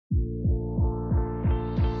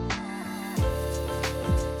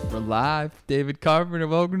live. David Carpenter,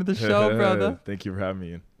 welcome to the show, brother. Thank you for having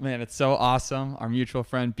me. Man, it's so awesome. Our mutual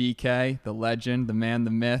friend BK, the legend, the man,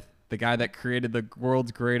 the myth, the guy that created the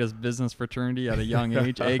world's greatest business fraternity at a young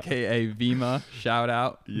age, aka VIMA. Shout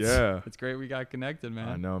out. Yeah. It's great we got connected, man.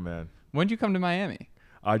 I know, man. When did you come to Miami?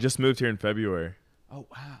 I just moved here in February. Oh,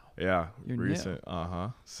 wow. Yeah. You're recent.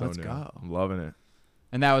 new. So Let's new. go. I'm loving it.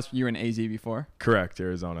 And that was you in AZ before? Correct.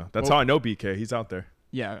 Arizona. That's how I know BK. He's out there.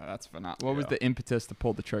 Yeah, that's phenomenal. What was the impetus to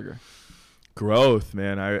pull the trigger? Growth,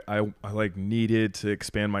 man. I like needed to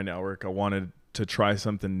expand my network. I wanted to try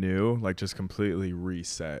something new, like just completely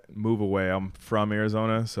reset, move away. I'm from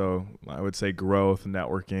Arizona, so I would say growth,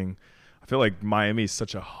 networking. I feel like Miami is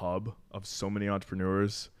such a hub of so many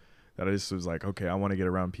entrepreneurs that I just was like, okay, I want to get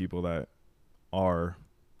around people that are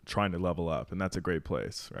trying to level up, and that's a great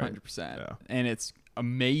place, right? 100%. Yeah. And it's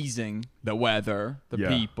amazing, the weather, the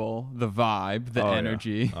people, the vibe, the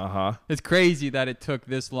energy. Yeah. It's crazy that it took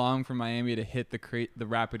this long for Miami to hit the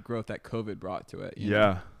rapid growth that COVID brought to it. You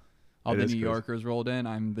know? All the New Yorkers rolled in.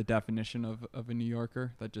 I'm the definition of a New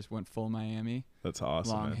Yorker that just went full Miami. That's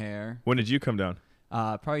awesome. Long man. hair. When did you come down?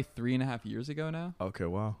 Probably 3.5 years ago now. Okay,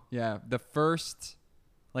 wow. Yeah, the first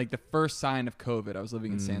sign of COVID, I was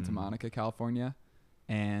living in Santa Monica, California,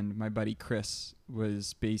 and my buddy Chris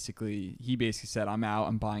basically said, I'm out,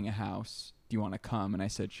 I'm buying a house. Do you want to come? And I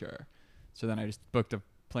said, sure. So then I just booked a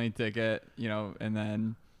plane ticket, and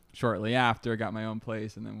then shortly after got my own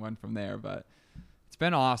place and then went from there. But it's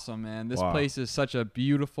been awesome, man. This place is such a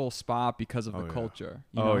beautiful spot because of the culture.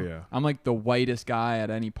 I'm like the whitest guy at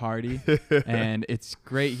any party. And it's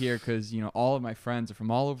great here because, all of my friends are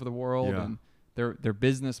from all over the world and they're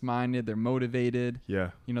business minded. They're motivated.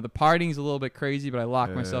 Yeah. The partying's a little bit crazy, but I lock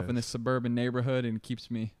myself in this suburban neighborhood and it keeps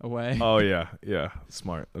me away. Oh, yeah. Yeah.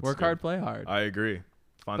 Smart. That's Work good. hard, play hard. I agree.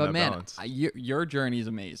 Find but that man, balance. Your journey is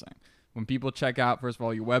amazing. When people check out, first of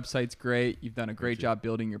all, your website's great. You've done a great job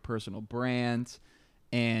building your personal brand.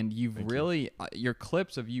 And you've your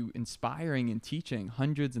clips of you inspiring and teaching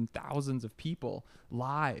hundreds and thousands of people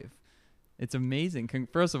live. It's amazing.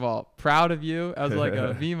 First of all, proud of you as like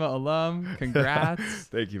a VIMA alum. Congrats.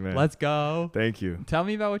 Thank you, man. Let's go. Thank you. Tell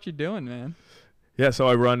me about what you're doing, man. Yeah, so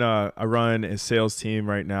I run a sales team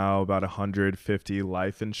right now, about 150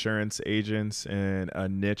 life insurance agents in a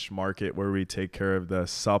niche market where we take care of the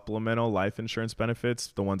supplemental life insurance benefits,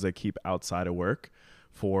 the ones that keep outside of work,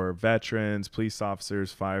 for veterans, police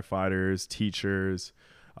officers, firefighters, teachers,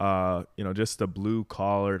 just the blue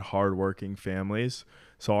collared, hardworking families.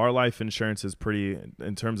 So our life insurance is pretty,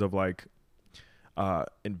 in terms of like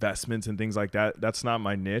investments and things like that. That's not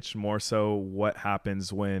my niche. More so what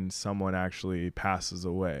happens when someone actually passes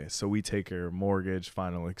away. So we take care of mortgage,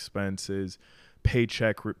 final expenses,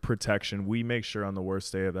 paycheck protection. We make sure on the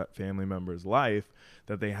worst day of that family member's life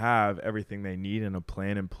that they have everything they need and a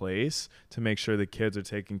plan in place to make sure the kids are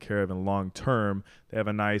taken care of, and long term they have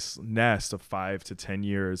a nice nest of 5 to 10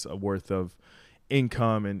 years worth of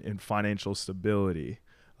income and financial stability.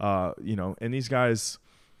 And these guys,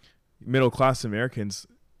 middle class Americans,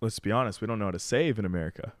 let's be honest, we don't know how to save in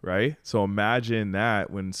America, right? So imagine that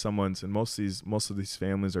when most of these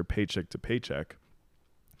families are paycheck to paycheck.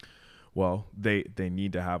 Well, they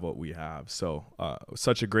need to have what we have. So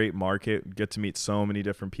such a great market. Get to meet so many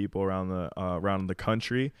different people around the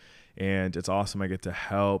country, and it's awesome. I get to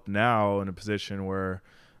help now in a position where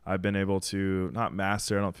I've been able to not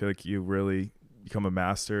master. I don't feel like you really become a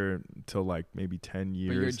master until like maybe 10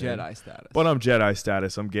 years. But you're Jedi status. But I'm Jedi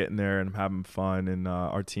status. I'm getting there and I'm having fun, and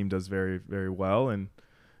our team does very, very well, and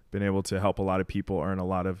been able to help a lot of people earn a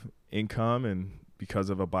lot of income, and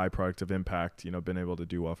because of a byproduct of impact, been able to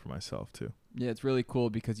do well for myself too. Yeah, it's really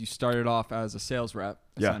cool because you started off as a sales rep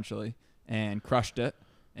essentially and crushed it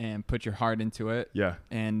and put your heart into it. Yeah.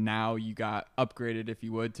 And now you got upgraded, if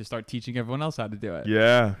you would, to start teaching everyone else how to do it.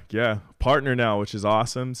 Yeah. Yeah. Partner now, which is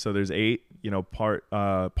awesome. So there's 8,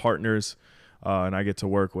 partners, and I get to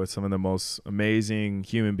work with some of the most amazing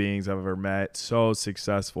human beings I've ever met. So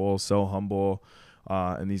successful, so humble.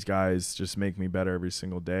 And these guys just make me better every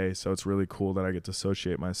single day. So it's really cool that I get to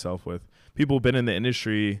associate myself with people who've been in the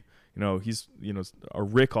industry. He's,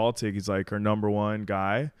 Rick Altig, he's like our number one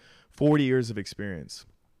guy, 40 years of experience.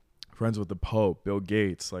 Friends with the Pope, Bill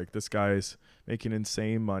Gates. Like, this guy's making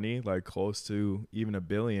insane money, like close to even $1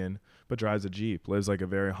 billion, but drives a Jeep, lives like a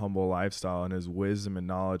very humble lifestyle, and his wisdom and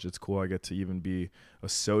knowledge. It's cool I get to even be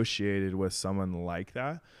associated with someone like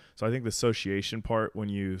that. So I think the association part, when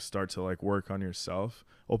you start to like work on yourself,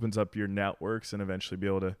 opens up your networks, and eventually be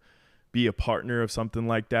able to be a partner of something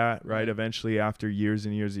like that, right? Eventually, after years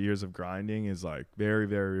and years of grinding, is like very,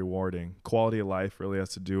 very rewarding. Quality of life really has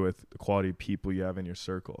to do with the quality of people you have in your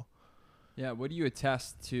circle. Yeah. What do you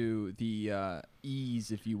attest to the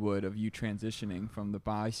ease, if you would, of you transitioning from the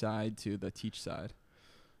buy side to the teach side?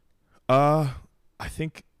 I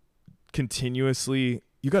think continuously,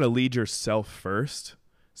 you got to lead yourself first.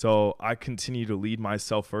 So I continue to lead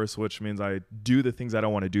myself first, which means I do the things I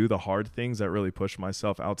don't want to do, the hard things that really push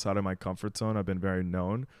myself outside of my comfort zone. I've been very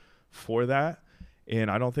known for that. And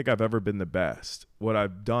I don't think I've ever been the best. What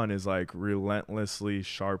I've done is like relentlessly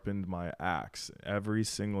sharpened my axe every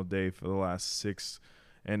single day for the last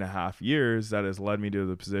 6.5 years. That has led me to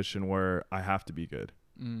the position where I have to be good.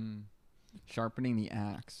 Sharpening the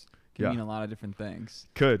axe can mean a lot of different things.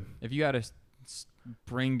 Could. If you had to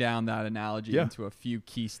bring down that analogy into a few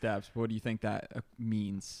key steps, what do you think that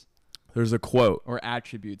means? There's a quote. Or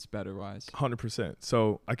attributes, better wise. 100%.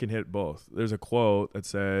 So I can hit both. There's a quote that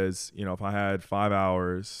says, if I had 5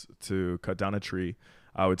 hours to cut down a tree,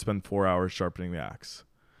 I would spend 4 hours sharpening the axe,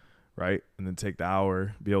 right? And then take the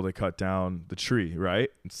hour, be able to cut down the tree, right?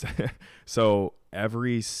 So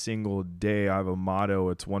every single day I have a motto.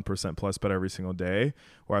 It's 1% plus better every single day,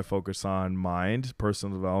 where I focus on mind,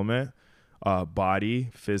 personal development, body,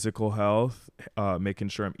 physical health, making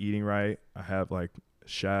sure I'm eating right. I have like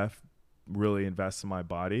chef, really invest in my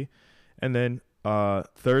body. And then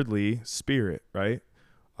thirdly, spirit, right?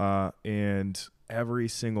 And every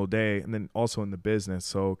single day, and then also in the business,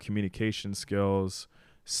 so communication skills,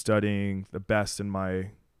 studying the best in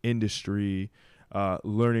my industry,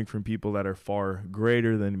 learning from people that are far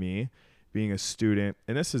greater than me, being a student.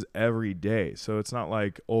 And this is every day. So it's not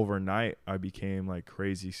like overnight I became like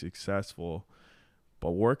crazy successful,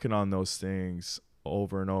 but working on those things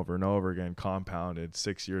over and over and over again, compounded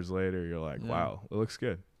 6 years later, you're like, wow, it looks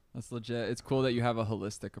good. That's legit. It's cool that you have a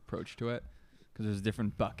holistic approach to it, because there's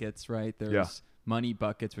different buckets, right? There's money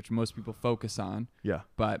buckets, which most people focus on. Yeah.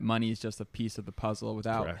 But money is just a piece of the puzzle.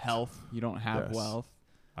 Without health, you don't have wealth.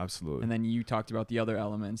 Absolutely. And then you talked about the other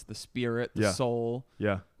elements, the spirit, the soul,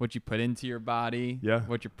 what you put into your body,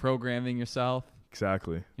 what you're programming yourself.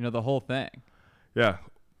 Exactly. The whole thing. Yeah.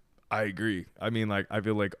 I agree. I mean, like, I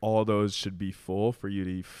feel like all those should be full for you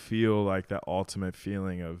to feel like that ultimate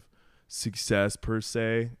feeling of success per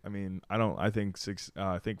se. I mean, I think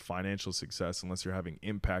financial success, unless you're having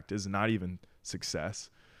impact, is not even success,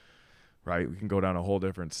 right? We can go down a whole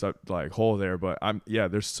different hole there, but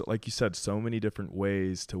there's, like you said, so many different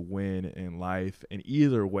ways to win in life. And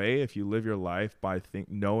either way, if you live your life by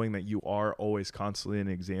knowing that you are always constantly an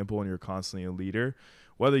example and you're constantly a leader,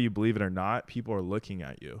 whether you believe it or not, people are looking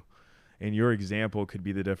at you. And your example could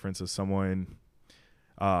be the difference of someone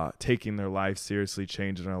taking their life seriously,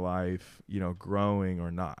 changing their life, growing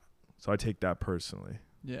or not. So I take that personally.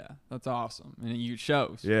 Yeah, that's awesome. And it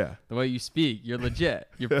shows. Yeah. The way you speak, you're legit.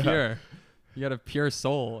 You're pure. You got a pure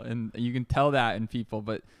soul, and you can tell that in people.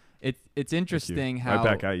 But it's interesting how... Right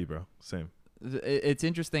back at you, bro. Same. It's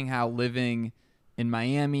interesting how living in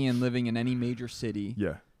Miami and living in any major city,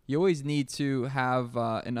 you always need to have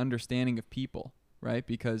an understanding of people, right?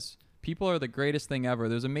 Because people are the greatest thing ever.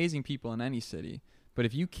 There's amazing people in any city. But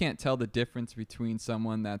if you can't tell the difference between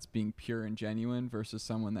someone that's being pure and genuine versus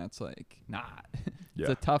someone that's like not, it's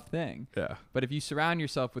a tough thing. Yeah. But if you surround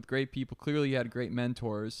yourself with great people, clearly you had great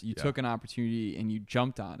mentors, you took an opportunity and you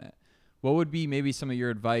jumped on it. What would be maybe some of your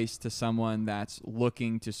advice to someone that's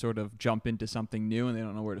looking to sort of jump into something new and they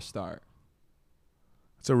don't know where to start?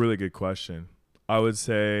 That's a really good question. I would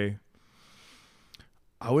say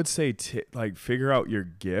figure out your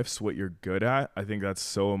gifts, what you're good at. I think that's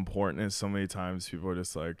so important. And so many times people are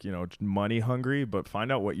just like, money hungry, but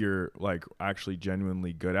find out what you're like actually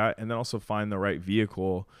genuinely good at. And then also find the right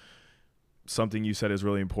vehicle. Something you said is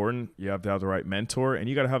really important. You have to have the right mentor, and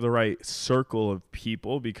you got to have the right circle of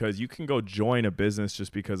people, because you can go join a business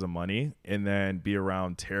just because of money and then be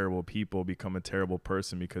around terrible people, become a terrible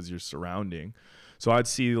person because you're surrounding. So I'd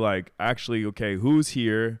see like, actually, okay, who's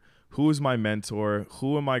here? Who is my mentor?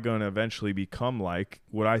 Who am I going to eventually become like?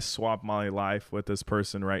 Would I swap my life with this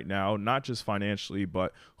person right now? Not just financially,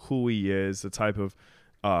 but who he is, the type of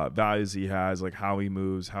values he has, like how he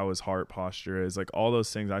moves, how his heart posture is. Like all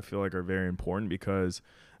those things I feel like are very important, because,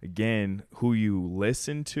 again, who you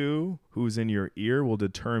listen to, who's in your ear, will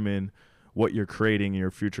determine what you're creating and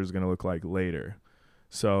your future is going to look like later.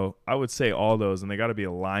 So I would say all those, and they got to be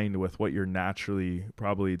aligned with what you're naturally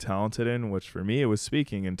probably talented in, which for me, it was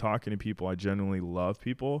speaking and talking to people. I genuinely love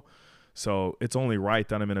people. So it's only right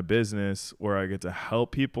that I'm in a business where I get to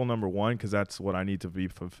help people, number one, because that's what I need to be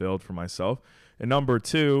fulfilled for myself. And number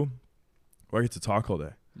two, where I get to talk all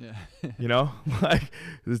day.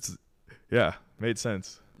 Yeah. Made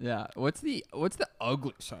sense. Yeah. What's the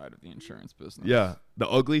ugly side of the insurance business? Yeah. The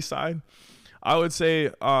ugly side. I would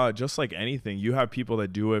say just like anything, you have people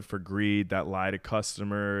that do it for greed, that lie to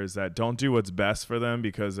customers, that don't do what's best for them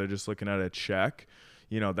because they're just looking at a check.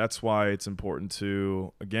 You know, that's why it's important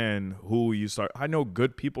to, again, who you start. I know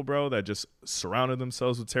good people, bro, that just surrounded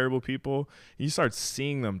themselves with terrible people. You start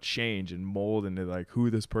seeing them change and mold into like who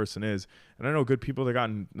this person is. And I know good people that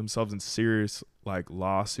gotten themselves in serious like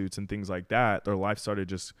lawsuits and things like that. Their life started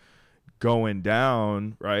just going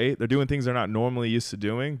down, right? They're doing things they're not normally used to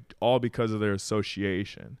doing, all because of their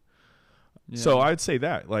association. Yeah. So I'd say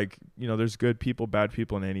that, like, you know, there's good people, bad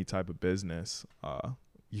people in any type of business.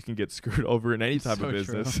 You can get screwed over in any type of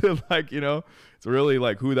business. Like, you know, it's really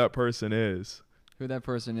like who that person is. Who that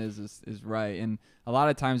person is right. And a lot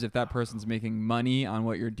of times if that person's making money on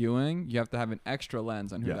what you're doing, you have to have an extra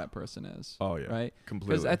lens on who that person is. Oh, yeah. Right?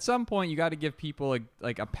 Completely. Because at some point you got to give people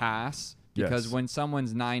like a pass. Because when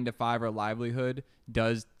someone's 9 to 5 or livelihood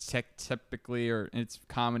does typically, or it's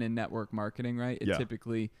common in network marketing, right? It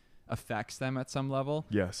typically affects them at some level.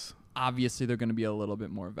 Yes. Obviously, they're going to be a little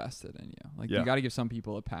bit more vested in you. Like you got to give some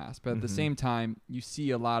people a pass. But at the same time, you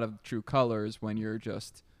see a lot of true colors when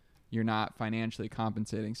you're not financially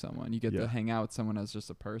compensating someone. You get to hang out with someone as just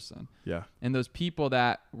a person. Yeah. And those people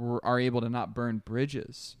that are able to not burn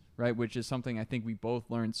bridges, right? Which is something I think we both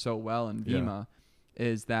learned so well in Vima.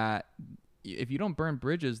 Is that if you don't burn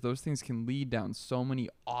bridges, those things can lead down so many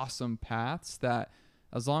awesome paths that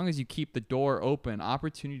as long as you keep the door open,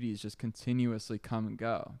 opportunities just continuously come and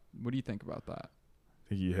go. What do you think about that? I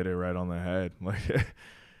think you hit it right on the head. Like,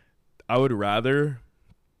 I would rather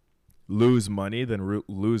lose money than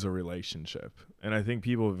lose a relationship. And I think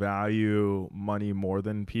people value money more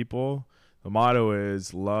than people. The motto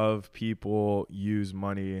is love people, use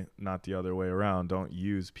money, not the other way around. Don't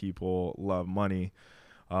use people, love money.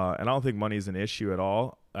 And I don't think money is an issue at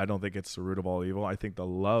all. I don't think it's the root of all evil. I think the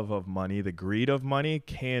love of money, the greed of money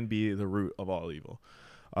can be the root of all evil.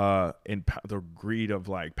 The greed of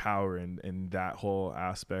like power and that whole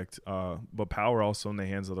aspect. But power also in the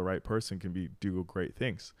hands of the right person can do great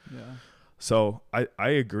things. Yeah. So I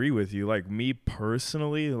agree with you. Like me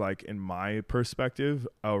personally, like in my perspective,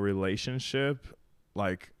 a relationship,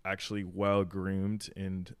 like actually well groomed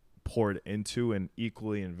and poured into and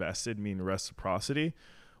equally invested, meaning reciprocity,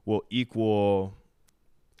 will equal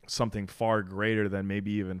something far greater than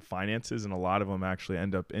maybe even finances. And a lot of them actually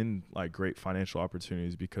end up in like great financial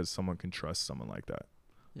opportunities because someone can trust someone like that.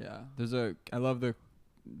 Yeah. I love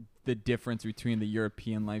the difference between the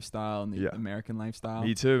European lifestyle and the American lifestyle.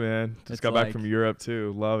 Me too, man. Just got back from Europe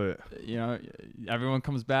too. Love it. You know, everyone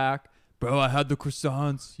comes back. Bro, I had the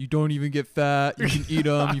croissants. You don't even get fat. You can eat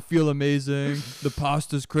them. You feel amazing. The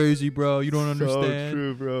pasta's crazy, bro. You don't understand. So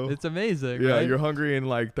true, bro. It's amazing, yeah, right? You're hungry in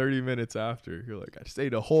like 30 minutes after. You're like, I just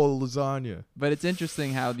ate a whole lasagna. But it's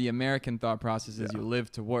interesting how the American thought process is you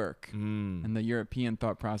live to work. And the European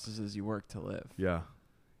thought process is you work to live. Yeah.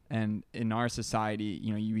 And in our society,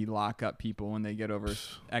 you know, you lock up people when they get over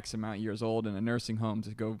X amount of years old in a nursing home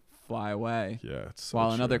to go fly away. Yeah, it's so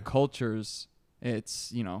While in other cultures,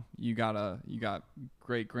 it's, you know, you got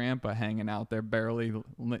great grandpa hanging out there barely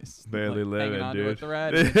living, hanging on to a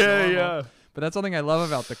thread. Yeah. But that's something I love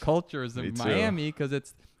about the cultures in Miami because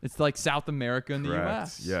it's like South America in the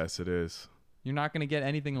U.S. Yes, it is. You're not going to get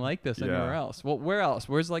anything like this anywhere else. Well, where else?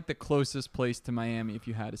 Where's like the closest place to Miami if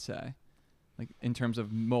you had to say? Like in terms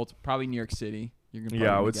of probably New York City.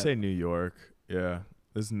 I would say New York. Yeah,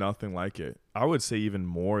 there's nothing like it. I would say even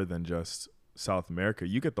more than just South America.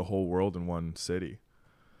 You get the whole world in one city.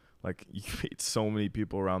 Like you meet so many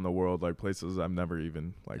people around the world, like places I've never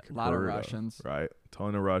even like heard of. A lot of Russians. Right,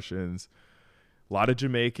 ton of Russians. A lot of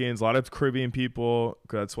Jamaicans, a lot of Caribbean people.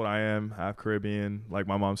 Cause that's what I am, half Caribbean. Like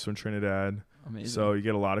my mom's from Trinidad. Amazing. So you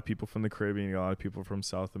get a lot of people from the Caribbean, you get a lot of people from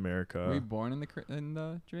South America. Were you born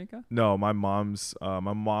in Jamaica? No, my mom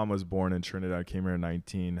was born in Trinidad, came here at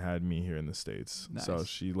 19, had me here in the States. Nice. So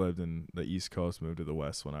she lived in the East Coast, moved to the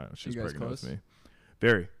West when she was pregnant with me.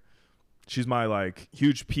 Very. She's my like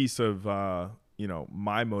huge piece of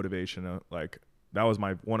my motivation. Like that was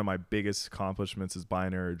one of my biggest accomplishments is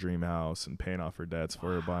buying her a dream house and paying off her debts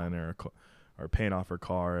for her, buying her or paying off her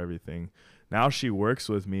car, everything. Now she works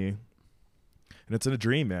with me. And it's a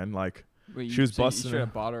dream, man. Like she was busting. You should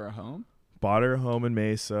have bought her a home? Bought her a home in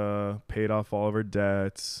Mesa, paid off all of her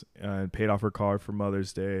debts, and paid off her car for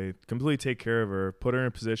Mother's Day. Completely take care of her. Put her in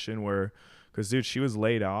a position where, because dude, she was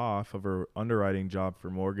laid off of her underwriting job for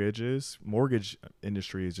mortgages. Mortgage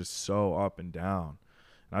industry is just so up and down.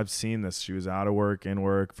 And I've seen this. She was out of work, in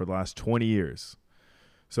work for the last 20 years.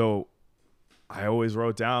 So I always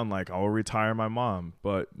wrote down like, I'll retire my mom,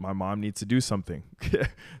 but my mom needs to do something.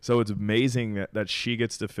 So it's amazing that she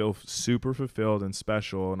gets to feel super fulfilled and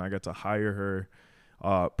special, and I get to hire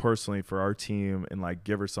her personally for our team and like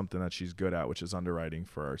give her something that she's good at, which is underwriting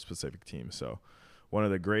for our specific team. So one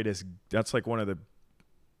of the greatest, that's like one of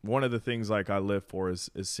the things like I live for is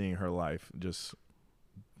seeing her life just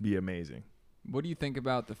be amazing. What do you think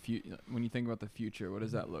about when you think about the future? What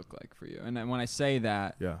does that look like for you? And then when I say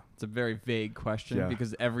that, it's a very vague question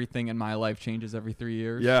because everything in my life changes every 3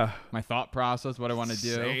 years. Yeah. My thought process, what I want to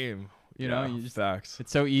do. Same. You know, you just, facts.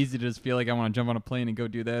 It's so easy to just feel like I want to jump on a plane and go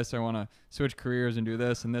do this. Or I want to switch careers and do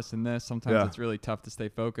this and this and this. Sometimes it's really tough to stay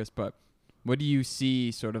focused. But what do you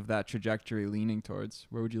see sort of that trajectory leaning towards?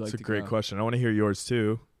 Where would you like to go? It's a great question. I want to hear yours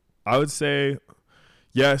too. I would say,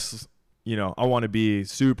 yes, you know, I want to be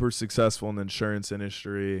super successful in the insurance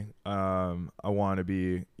industry. I want to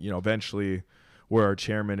be, you know, eventually where our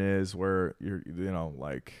chairman is, where you're, you know,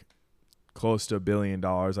 like close to $1 billion.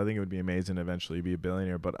 I think it would be amazing to eventually be a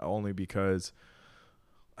billionaire, but only because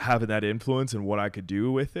having that influence and what I could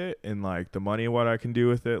do with it and like the money and what I can do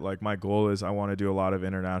with it. Like my goal is I want to do a lot of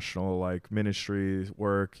international like ministry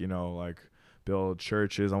work, you know, like build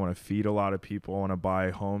churches. I want to feed a lot of people. I want to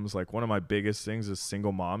buy homes. Like one of my biggest things is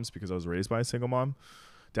single moms, because I was raised by a single mom.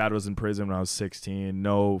 Dad was in prison when I was 16.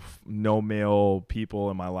 No male people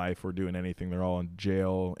in my life were doing anything. They're all in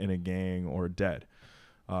jail, in a gang, or dead.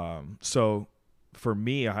 So for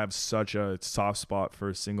me, I have such a soft spot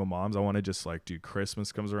for single moms. I want to just like, dude,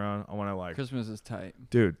 Christmas comes around. I want to like, Christmas is tight,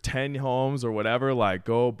 dude, 10 homes or whatever, like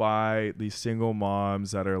go buy these single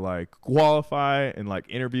moms that are like qualify and like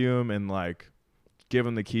interview them and like give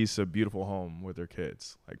them the keys to a beautiful home with their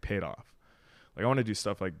kids, like paid off. Like I want to do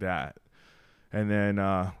stuff like that. And then,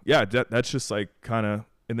 that's just like kind of,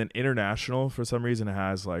 and then international for some reason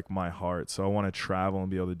has like my heart. So I want to travel and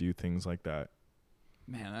be able to do things like that.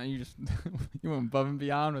 Man, you just you went above and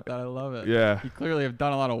beyond with that. I love it. Yeah. You clearly have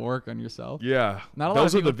done a lot of work on yourself. Yeah. Not a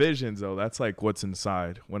Those lot are of the visions, though. That's like what's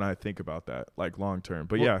inside when I think about that, like long term.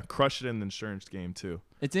 But yeah, crush it in the insurance game too.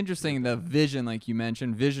 It's interesting, the vision, like you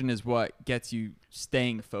mentioned. Vision is what gets you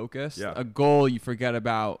staying focused. Yeah. A goal you forget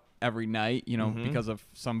about every night, you know, because of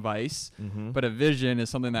some vice. But a vision is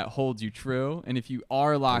something that holds you true. And if you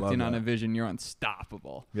are locked in on a vision, you're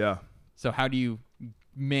unstoppable. Yeah. So how do you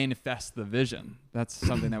manifest the vision? That's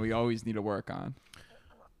something that we always need to work on.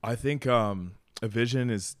 I think a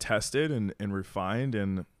vision is tested and refined,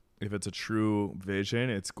 and if it's a true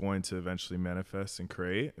vision, it's going to eventually manifest and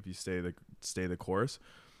create if you stay the course.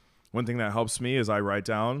 One thing that helps me is I write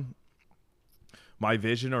down my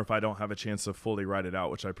vision, or if I don't have a chance to fully write it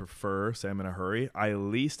out, which I prefer, say I'm in a hurry, I at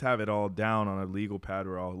least have it all down on a legal pad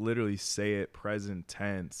where I'll literally say it present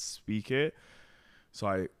tense, speak it. So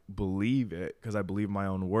I believe it because I believe my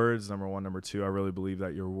own words, number one. Number two, I really believe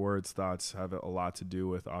that your words, thoughts have a lot to do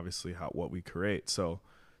with obviously what we create. So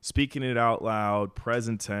speaking it out loud,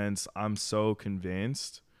 present tense, I'm so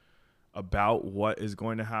convinced about what is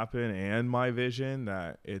going to happen and my vision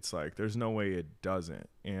that it's like there's no way it doesn't.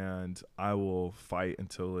 And I will fight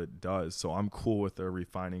until it does. So I'm cool with the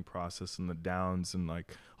refining process and the downs, and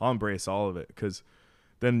like I'll embrace all of it, because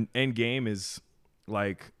then end game is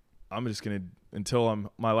like I'm just going to, until I'm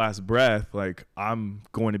my last breath, like I'm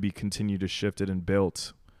going to be continued to shift it and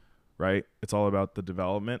built, right? It's all about the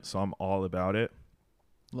development. So I'm all about it.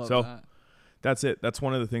 Love so that. That's it. That's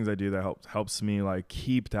one of the things I do that helps me like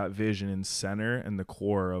keep that vision in center and the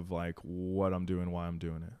core of like what I'm doing, why I'm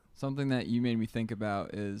doing it. Something that you made me think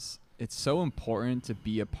about is it's so important to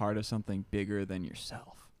be a part of something bigger than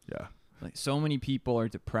yourself. Yeah. Like so many people are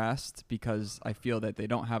depressed because I feel that they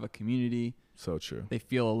don't have a community. So true. They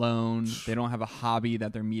feel alone. They don't have a hobby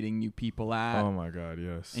that they're meeting new people at. Oh my God,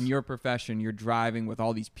 yes. In your profession, you're driving with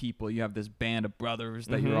all these people. You have this band of brothers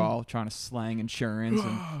that you're all trying to slang insurance,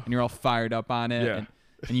 and you're all fired up on it. Yeah.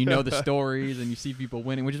 And you know the stories, and you see people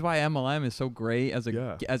winning, which is why MLM is so great as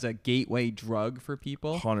a gateway drug for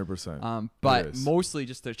people. 100%. But mostly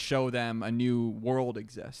just to show them a new world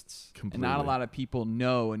exists. Completely. And not a lot of people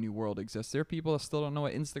know a new world exists. There are people that still don't know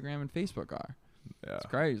what Instagram and Facebook are. Yeah. It's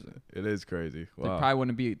crazy. It is crazy. Wow. They probably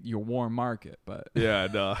wouldn't be your warm market, but yeah,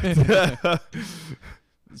 no.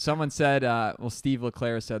 Someone said, Steve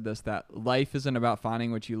LeClaire said this, that life isn't about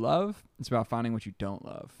finding what you love. It's about finding what you don't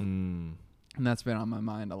love. And that's been on my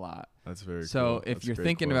mind a lot. That's very so cool. If you're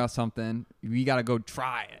thinking about something, you got to go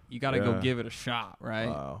try it. You got to go give it a shot, right?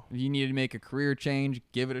 Wow. If you need to make a career change,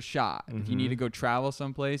 give it a shot. If you need to go travel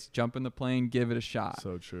someplace, jump in the plane, give it a shot.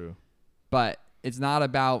 So true. But it's not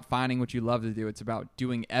about finding what you love to do. It's about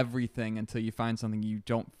doing everything until you find something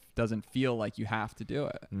doesn't feel like you have to do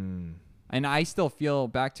it. And I still feel,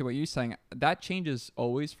 back to what you're saying, that changes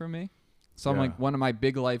always for me. So I'm Yeah. like, one of my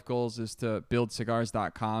big life goals is to build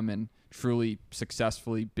cigars.com and truly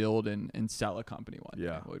successfully build and sell a company one day.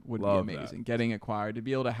 Yeah. Would be Love amazing. that. Getting acquired, to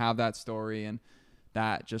be able to have that story and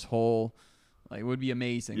that just whole, like, would be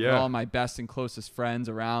amazing. With Yeah. all my best and closest friends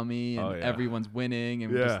around me, and Oh, yeah. everyone's winning,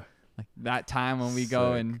 and we Yeah. just, like, that time when we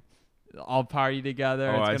go Sick. and all party together,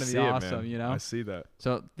 Oh, I it's see gonna be it, awesome, man. you know. I see that.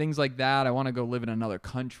 So things like that. I want to go live in another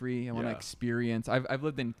country. I want to Yeah. experience. I've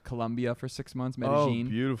lived in Colombia for 6 months, Oh, Medellin,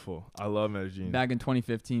 beautiful. I love Medellin. back in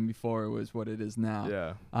 2015 before it was what it is now.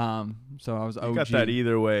 Yeah. So I was You OG. got that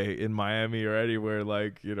either way in Miami or anywhere,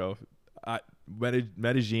 like, you know,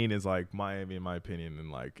 Medellin is like Miami in my opinion, and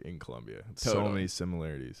like in Colombia. So Totally. many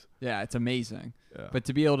similarities. Yeah, it's amazing. Yeah. But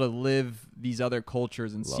to be able to live these other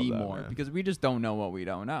cultures and Love see that, more, man. because we just don't know what we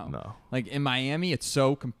don't know. No. Like in Miami, it's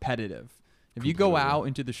so competitive. If you go Completely. out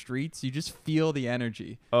into the streets, you just feel the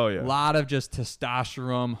energy. Oh A yeah. lot of just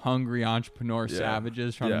testosterone, hungry entrepreneur Yeah.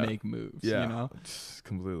 savages trying Yeah. to make moves. Yeah. You know,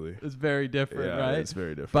 Completely. it's very different, Yeah, right? it's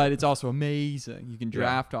very different. But it's also amazing. You can Yeah.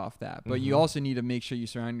 draft off that. But you Mhm. also need to make sure you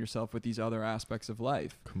surround yourself with these other aspects of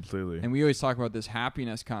life. Completely. And we always talk about this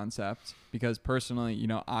happiness concept, because personally, you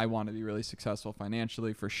know, I want to be really successful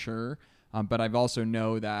financially for sure. But I've also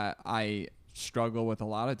know that I struggle with a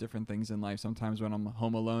lot of different things in life. Sometimes when I'm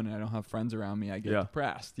home alone and I don't have friends around me, I get Yeah.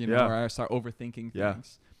 depressed, you know, Yeah. or I start overthinking Yeah.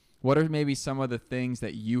 things. What are maybe some of the things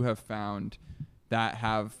that you have found that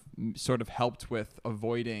have sort of helped with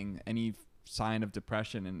avoiding any sign of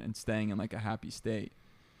depression and staying in like a happy state?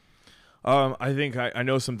 I think I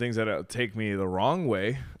know some things that take me the wrong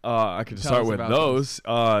way. I could Tell start us with about those.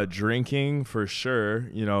 Drinking for sure.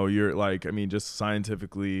 You know, you're like, I mean, just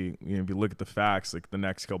scientifically, you know, if you look at the facts, like the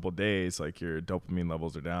next couple of days, like your dopamine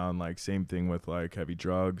levels are down. Like same thing with like heavy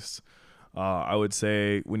drugs. I would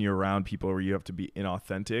say when you're around people where you have to be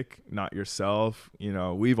inauthentic, not yourself. You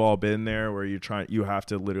know, we've all been there where you have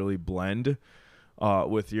to literally blend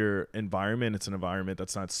with your environment. It's an environment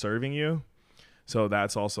that's not serving you. So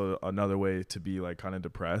that's also another way to be like kind of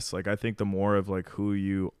depressed. Like I think the more of like who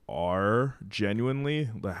you are genuinely,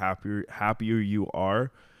 the happier you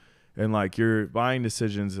are. And like your buying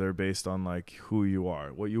decisions are based on like who you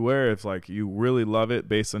are. What you wear, if like you really love it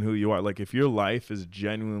based on who you are. Like if your life is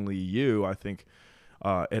genuinely you, I think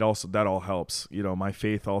that all helps. You know, my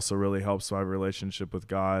faith also really helps my relationship with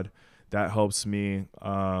God. That helps me.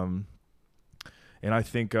 And I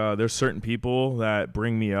think there's certain people that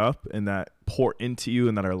bring me up and that pour into you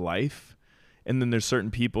and that are life. And then there's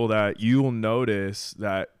certain people that you will notice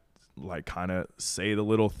that like kind of say the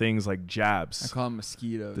little things like jabs. I call them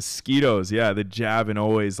mosquitoes. The mosquitoes, yeah, the jab and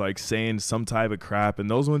always like saying some type of crap. And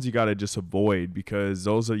those ones you got to just avoid, because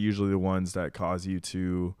those are usually the ones that cause you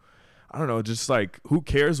to, I don't know, just like who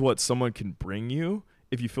cares what someone can bring you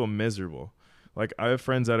if you feel miserable. Like I have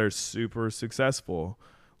friends that are super successful,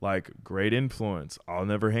 like great influence. I'll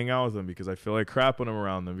never hang out with them because I feel like crap when I'm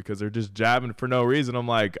around them, because they're just jabbing for no reason. I'm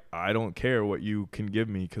like, I don't care what you can give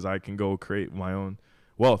me, because I can go create my own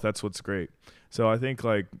wealth. That's what's great. So I think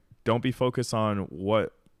like don't be focused on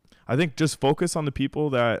just focus on the people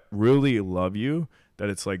that really love you, that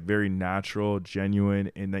it's like very natural,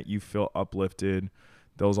 genuine, and that you feel uplifted.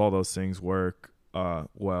 All those things work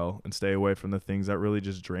well, and stay away from the things that really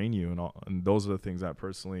just drain you. And those are the things that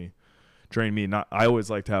personally drain me. I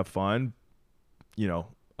always like to have fun, you know,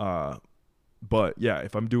 but yeah,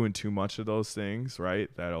 if I'm doing too much of those things, right,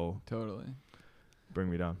 that'll Totally. bring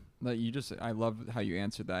me down. I love how you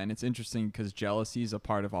answered that. And it's interesting because jealousy is a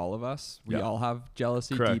part of all of us. We Yeah. all have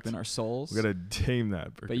jealousy Correct. deep in our souls. We got to tame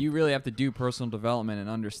that. But you really have to do personal development and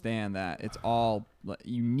understand that it's all,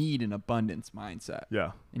 you need an abundance mindset.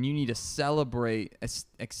 Yeah. And you need to celebrate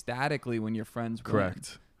ecstatically when your friends win.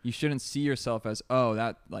 Correct. You shouldn't see yourself as, oh,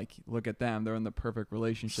 that, like, look at them, they're in the perfect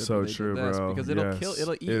relationship. So where they true, did this. bro. Because it'll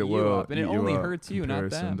Yes. eat It you will up, and it eat you only up. hurts you, not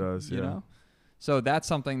Comparison them. does, you yeah. know. So that's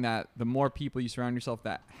something that the more people you surround yourself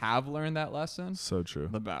that have learned that lesson, So true.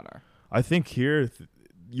 the better. I think here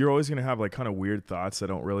you're always going to have like kind of weird thoughts that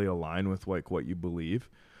don't really align with like what you believe,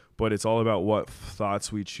 but it's all about what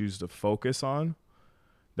thoughts we choose to focus on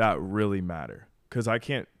that really matter. Cause I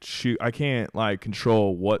can't like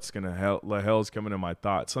control what's going to the hell's coming in my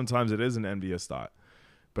thoughts. Sometimes it is an envious thought,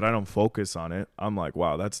 but I don't focus on it. I'm like,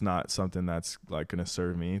 wow, that's not something that's like going to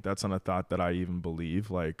serve me. That's not a thought that I even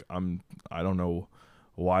believe. Like I don't know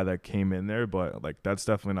why that came in there, but like, that's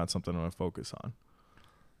definitely not something I'm going to focus on.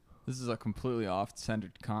 This is a completely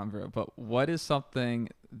off-centered convo, but what is something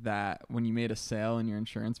that when you made a sale in your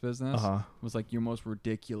insurance business was like your most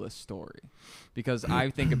ridiculous story? Because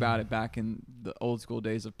I think about it back in the old school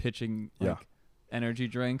days of pitching like energy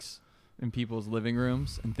drinks. in people's living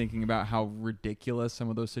rooms and thinking about how ridiculous some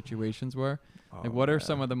of those situations were. Like, what are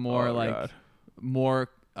some of the more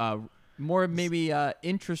more maybe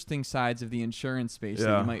interesting sides of the insurance space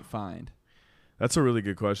that you might find? That's a really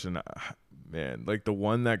good question, man. Like the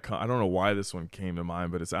one that I don't know why this one came to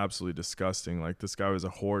mind, but it's absolutely disgusting. Like this guy was a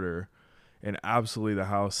hoarder, and absolutely the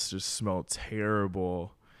house just smelled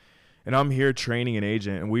terrible. And I'm here training an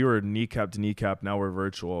agent, and we were kneecap to kneecap. Now we're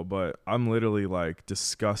virtual, but I'm literally like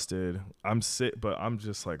disgusted. But I'm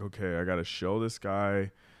just like, okay, I got to show this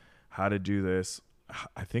guy how to do this.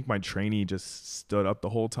 I think my trainee just stood up the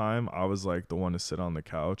whole time. I was like the one to sit on the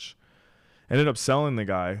couch. Ended up selling the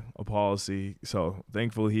guy a policy. So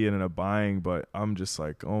thankfully he ended up buying, but I'm just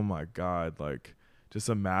like, oh my God, like just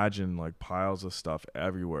imagine like piles of stuff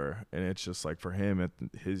everywhere. And it's just like for him,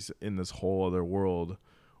 he's in this whole other world,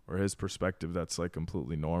 or his perspective that's like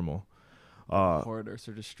completely normal. Hoarders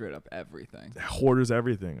are just straight up everything. Hoarders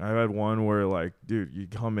everything. I had one where like, dude, you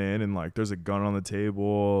come in and like there's a gun on the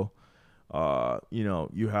table. You know,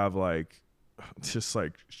 you have like just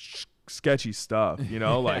like sketchy stuff, you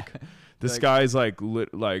know, like this guy's like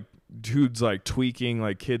dude's like tweaking,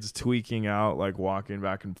 like kids tweaking out, like walking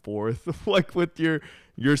back and forth, like with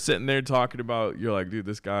you're sitting there talking about, you're like, dude,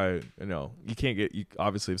 this guy, you know, you can't get,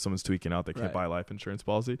 obviously if someone's tweaking out, they can't buy a life insurance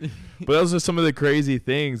policy. But those are some of the crazy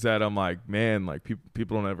things that I'm like, man, like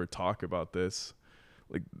people don't ever talk about this.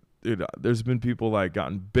 Like, dude, there's been people like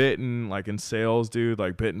gotten bitten, like in sales, dude,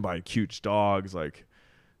 like bitten by huge dogs. Like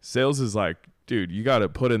sales is like, dude, you got to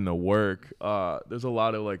put in the work. There's a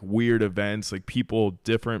lot of like weird events, like people,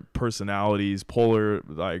 different personalities,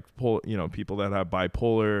 you know, people that have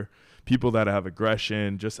bipolar, people that have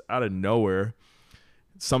aggression, just out of nowhere.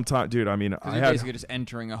 Sometimes, dude, I mean, you're basically just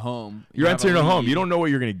entering a home. You're entering a home. You don't know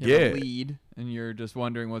what you're going to get. You have a lead, and you're just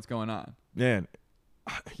wondering what's going on. Man,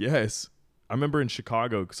 yes. I remember in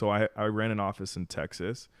Chicago, so I ran an office in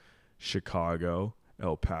Texas, Chicago,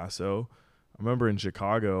 El Paso. I remember in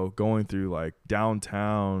Chicago going through like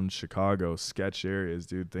downtown Chicago sketch areas,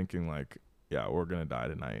 dude, thinking like, yeah, we're going to die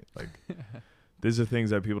tonight. Like these are things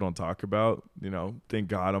that people don't talk about, you know. Thank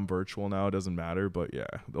God I'm virtual now. It doesn't matter. But yeah,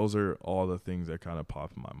 those are all the things that kind of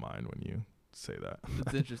pop in my mind when you say that.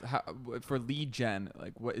 It's interesting. For lead gen,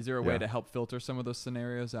 like is there a way to help filter some of those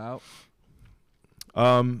scenarios out?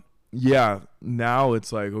 Yeah, now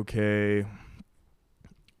it's like, okay,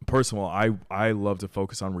 first of all, I love to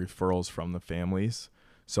focus on referrals from the families.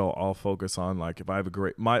 So I'll focus on like, if I have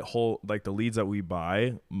the leads that we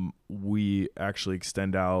buy, we actually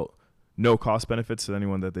extend out no cost benefits to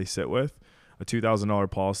anyone that they sit with, a $2,000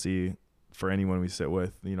 policy for anyone we sit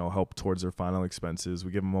with, you know, help towards their final expenses.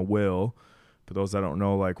 We give them a will. For those that don't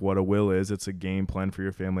know like what a will is, it's a game plan for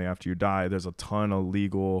your family after you die. There's a ton of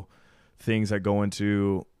legal things that go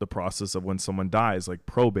into the process of when someone dies, like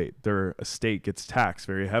probate. Their estate gets taxed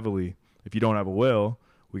very heavily. If you don't have a will,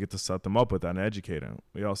 we get to set them up with that and educate them.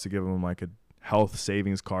 We also give them like a health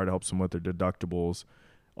savings card, helps them with their deductibles,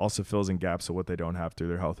 also fills in gaps of what they don't have through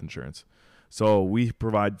their health insurance. So we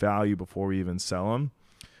provide value before we even sell them.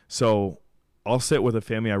 So I'll sit with a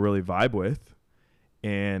family I really vibe with,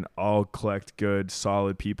 and I'll collect good,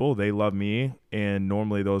 solid people. They love me, and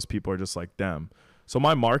normally those people are just like them. So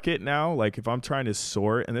my market now, like if I'm trying to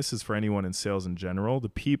sort, and this is for anyone in sales in general, the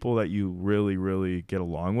people that you really, really get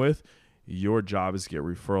along with, your job is to get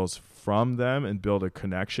referrals from them and build a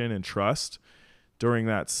connection and trust during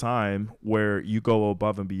that time where you go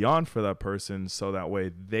above and beyond for that person. So that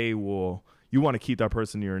way you want to keep that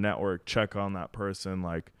person in your network, check on that person.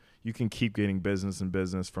 Like you can keep getting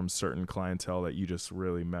business from certain clientele that you just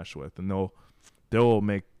really mesh with, and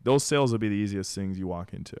those sales will be the easiest things you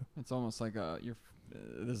walk into. It's almost like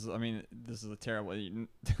this is a terrible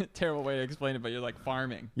terrible way to explain it, but you're like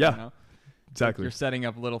farming. Yeah, you know? Exactly. Like you're setting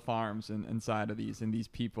up little farms inside of these, and these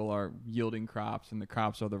people are yielding crops, and the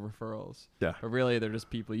crops are the referrals. Yeah. But really, they're just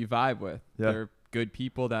people you vibe with. Yeah. They're good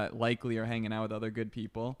people that likely are hanging out with other good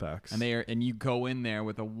people. Facts. And you go in there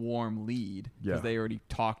with a warm lead because they already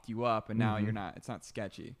talked you up, and now it's not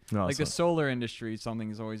sketchy. No, like the solar industry is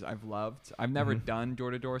something I've loved. I've never done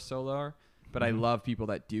door-to-door solar, but I love people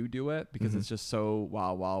that do it because it's just so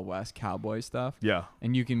wild, wild west cowboy stuff. Yeah.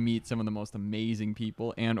 And you can meet some of the most amazing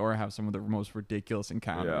people or have some of the most ridiculous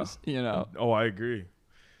encounters, you know? Oh, I agree.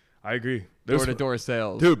 Door-to-door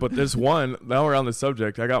sales. Dude, but there's one, now we're on the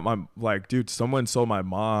subject. I got someone sold my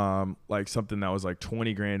mom like something that was like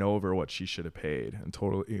 20 grand over what she should have paid and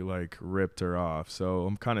totally like ripped her off. So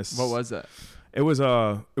I'm kind of... What was that? It was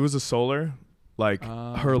a solar, like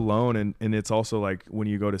her loan. And it's also like when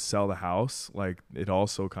you go to sell the house, like it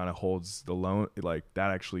also kind of holds the loan. Like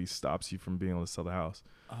that actually stops you from being able to sell the house.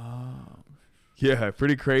 Oh. Yeah,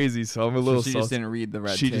 pretty crazy. So I'm a little she just didn't read the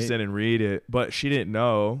red She tape. just didn't read it, but she didn't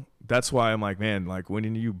know. That's why I'm like, man, like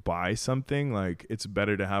when you buy something, like it's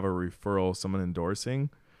better to have a referral, someone endorsing,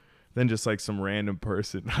 than just like some random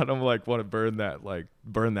person. I don't like want to burn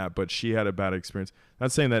that, but she had a bad experience.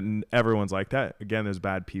 Not saying that everyone's like that. Again, there's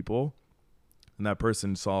bad people, and that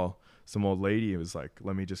person saw some old lady. It was like,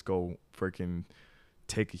 let me just go freaking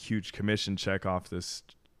take a huge commission check off this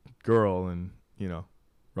girl and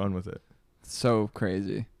run with it. So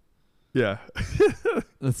crazy. Yeah.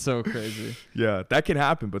 That's so crazy. Yeah, that can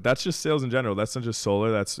happen, but that's just sales in general. That's not just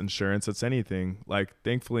solar, that's insurance, that's anything. Like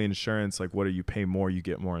thankfully insurance, like what do you pay more, you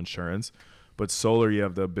get more insurance. But solar, you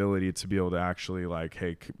have the ability to be able to actually like,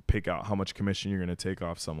 hey, pick out how much commission you're going to take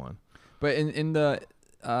off someone. But in the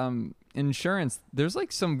insurance, there's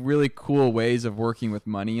like some really cool ways of working with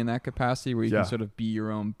money in that capacity where you can sort of be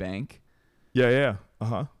your own bank. Yeah.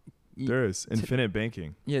 There is infinite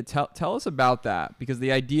banking. Yeah, tell us about that, because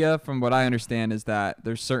the idea, from what I understand, is that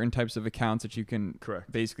there's certain types of accounts that you can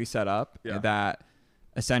basically set up that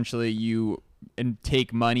essentially you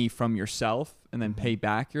take money from yourself and then pay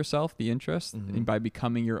back yourself the interest and by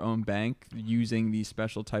becoming your own bank using these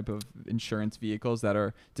special type of insurance vehicles that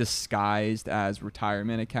are disguised as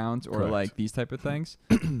retirement accounts or like these type of things.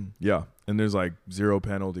 Yeah, and there's like zero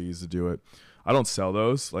penalties to do it. I don't sell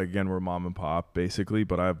those. Like, again, we're mom and pop basically,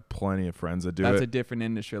 but I have plenty of friends that do it. That's a different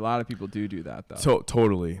industry. A lot of people do that though. So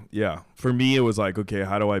totally. Yeah. For me, it was like, okay,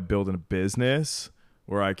 how do I build a business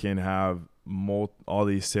where I can have all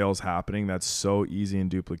these sales happening that's so easy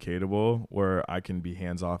and duplicatable, where I can be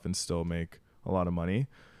hands off and still make a lot of money.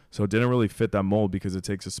 So it didn't really fit that mold, because it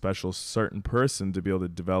takes a special certain person to be able to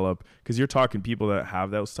develop, because you're talking people that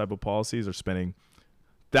have those type of policies are spending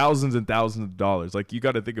thousands and thousands of dollars. Like, you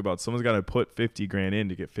got to think about, someone's got to put 50 grand in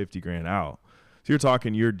to get 50 grand out. So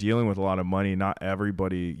you're dealing with a lot of money. Not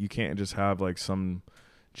everybody, you can't just have like some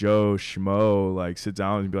Joe Schmo like sit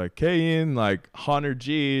down and be like, hey, Ian, like 100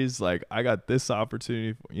 G's, like I got this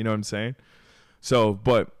opportunity, you know what I'm saying? So,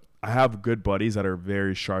 but I have good buddies that are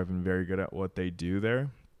very sharp and very good at what they do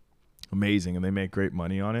there. Amazing. And they make great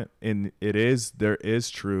money on it. And there is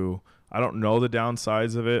true. I don't know the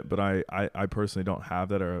downsides of it, but I personally don't have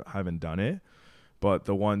that or haven't done it. But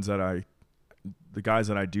the guys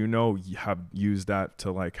that I do know have used that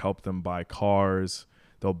to like help them buy cars.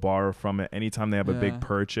 They'll borrow from it anytime they have a big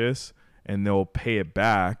purchase, and they'll pay it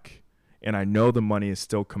back. And I know the money is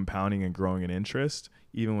still compounding and growing in interest,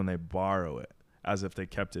 even when they borrow it, as if they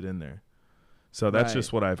kept it in there. So that's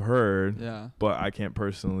just what I've heard. Yeah. But I can't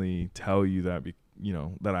personally tell you that,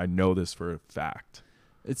 that I know this for a fact.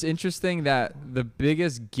 It's interesting that the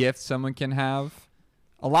biggest gift someone can have,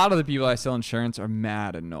 a lot of the people I sell insurance are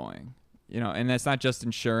mad annoying, and that's not just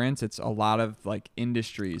insurance. It's a lot of like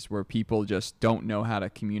industries where people just don't know how to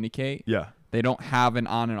communicate. Yeah. They don't have an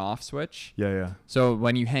on and off switch. Yeah. So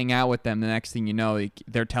when you hang out with them, the next thing you know, like,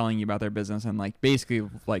 they're telling you about their business and like basically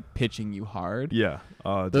like pitching you hard. Yeah.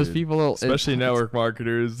 Those people, especially network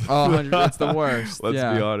marketers. Oh, it's the worst. Let's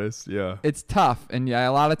be honest. Yeah. It's tough. And a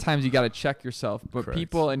lot of times you got to check yourself. But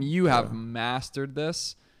people, and you have mastered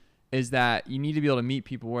this, is that you need to be able to meet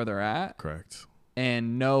people where they're at. Correct.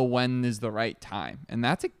 And know when is the right time. And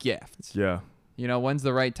that's a gift. Yeah. When's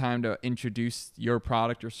the right time to introduce your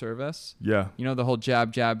product or service? Yeah. The whole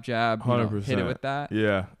jab, 100%. Hit it with that.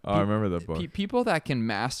 Yeah. I remember that book. People that can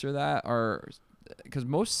master that are, because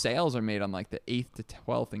most sales are made on like the 8th to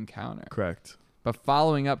 12th encounter. Correct. But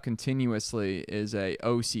following up continuously is a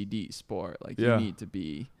OCD sport. Like, you need to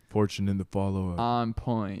be fortune in the follow-up. On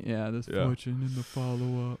point. Yeah. There's fortune in the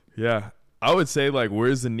follow-up. Yeah. I would say, like,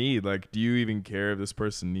 where's the need? Like, do you even care if this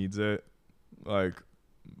person needs it? Like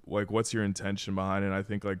what's your intention behind it? I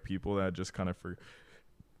think like people that just kind of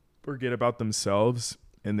forget about themselves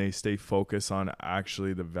and they stay focused on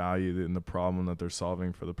actually the value and the problem that they're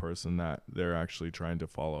solving for the person that they're actually trying to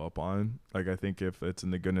follow up on. Like, I think if it's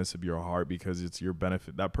in the goodness of your heart because it's your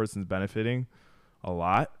benefit, that person's benefiting a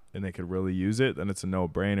lot and they could really use it, then it's a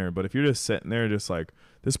no-brainer. But if you're just sitting there just like,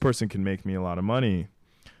 this person can make me a lot of money,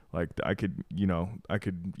 like I could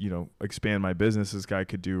expand my business. This guy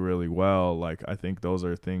could do really well. Like, I think those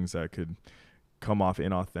are things that could come off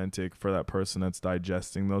inauthentic for that person that's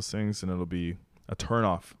digesting those things, and it'll be a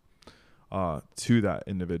turnoff to that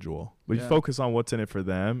individual. But you focus on what's in it for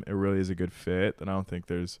them. It really is a good fit, and I don't think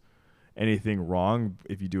there's anything wrong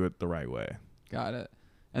if you do it the right way. Got it.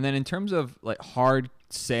 And then in terms of like hard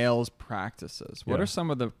sales practices, what are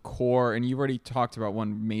some of the core? And you've already talked about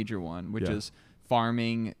one major one, which is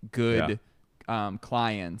farming good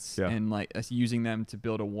clients and like using them to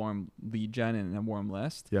build a warm lead gen and a warm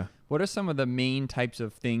list. What are some of the main types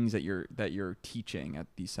of things that you're teaching at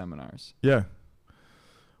these seminars?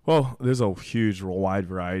 Well, there's a huge wide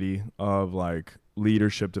variety of like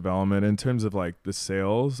leadership development in terms of like the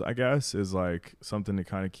sales, I guess, is like something to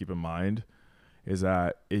kind of keep in mind is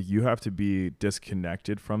that if you have to be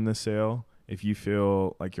disconnected from the sale. If you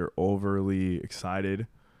feel like you're overly excited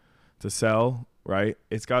to sell, right?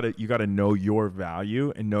 You got to know your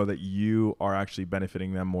value and know that you are actually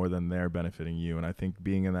benefiting them more than they're benefiting you. And I think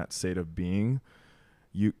being in that state of being,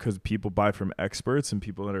 because people buy from experts and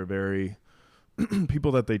people that are very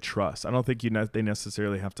people that they trust. I don't think they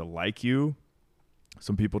necessarily have to like you.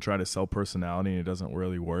 Some people try to sell personality and it doesn't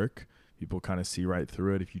really work. People kind of see right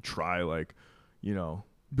through it. If you try like,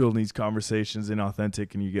 building these conversations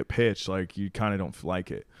inauthentic and you get pitched, like you kind of don't like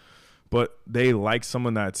it. But they like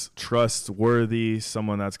someone that's trustworthy,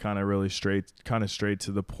 someone that's kind of really straight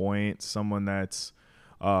to the point, someone that's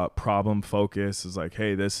problem focused, is like,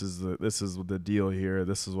 hey, this is the deal here.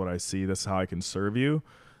 This is what I see. This is how I can serve you.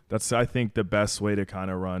 That's, I think, the best way to kind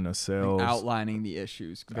of run a sales. Like outlining the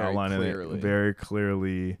issues very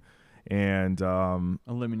clearly, and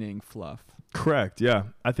eliminating fluff. Correct. Yeah.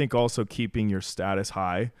 I think also keeping your status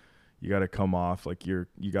high. You got to come off like you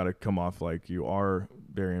are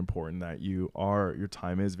very important, that your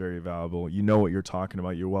time is very valuable. You know what you're talking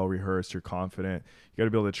about. You're well rehearsed. You're confident. You got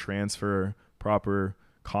to be able to transfer proper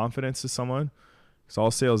confidence to someone. Because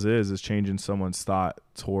all sales is changing someone's thought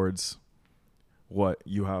towards what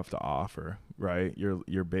you have to offer, right?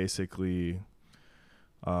 You're basically,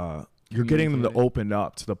 you're getting them to open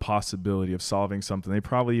up to the possibility of solving something they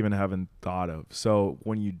probably even haven't thought of. So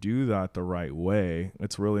when you do that the right way,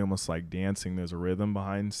 it's really almost like dancing. There's a rhythm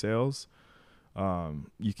behind sales.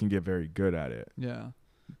 You can get very good at it. Yeah.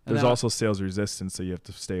 There's also sales resistance that you have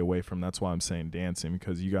to stay away from. That's why I'm saying dancing,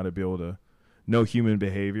 because you got to be able to know human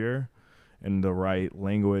behavior and the right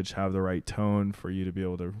language, have the right tone for you to be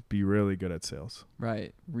able to be really good at sales.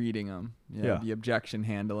 Right. Reading them. Yeah. The objection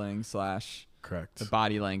handling / correct. The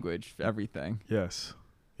body language, everything. Yes.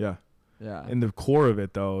 Yeah. Yeah. And the core of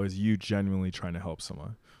it, though, is you genuinely trying to help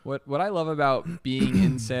someone. What I love about being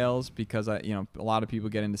in sales, because a lot of people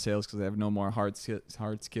get into sales because they have no more hard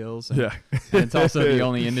skills. And, yeah. and it's also the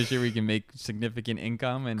only industry where you can make significant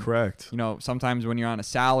income. And correct. Sometimes when you're on a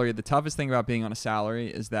salary, the toughest thing about being on a salary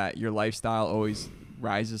is that your lifestyle always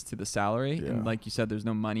rises to the salary. Yeah. And like you said, there's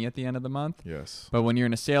no money at the end of the month. Yes. But when you're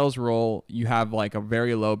in a sales role, you have like a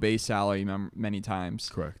very low base salary many times.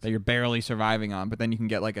 Correct. That you're barely surviving on, but then you can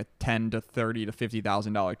get like a $10,000 to $30,000 to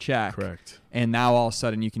 $50,000 check. Correct. And now all of a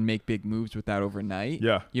sudden you can make big moves with that overnight.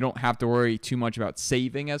 Yeah. You don't have to worry too much about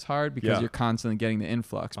saving as hard because you're constantly getting the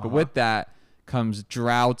influx. But with that comes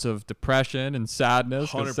droughts of depression and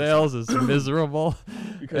sadness because sales is miserable.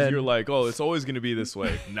 Because you're like, oh, it's always going to be this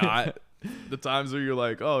way. Not. The times where you're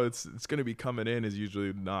like, oh, it's going to be coming in is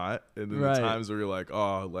usually not. And then the times where you're like,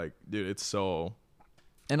 oh, like, dude, it's so.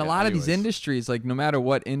 And a lot of these industries, like no matter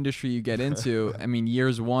what industry you get into, I mean,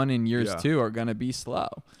 years 1 and years 2 are going to be slow.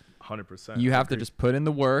 100%. You have to just put in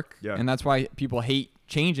the work. Yeah. And that's why people hate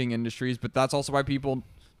changing industries. But that's also why people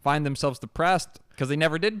find themselves depressed because they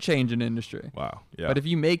never did change an industry. Wow. Yeah. But if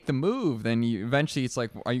you make the move, then eventually it's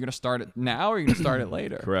like, are you going to start it now or are you going to start it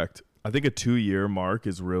later? Correct. I think a 2-year mark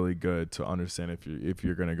is really good to understand if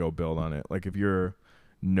you're going to go build on it. Like if you're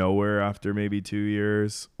nowhere after maybe 2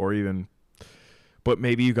 years or even, but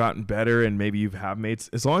maybe you've gotten better and maybe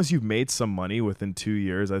as long as you've made some money within 2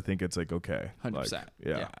 years, I think it's like, okay. 100%. Like,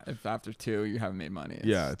 yeah. If after 2 you haven't made money.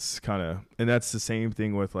 It's kind of, and that's the same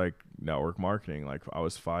thing with like network marketing. Like I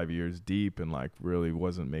was 5 years deep and like really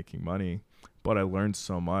wasn't making money, but I learned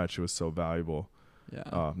so much. It was so valuable.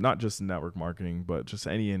 Yeah. Not just in network marketing, but just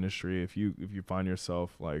any industry. If you find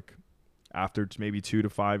yourself like after maybe 2 to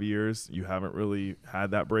 5 years, you haven't really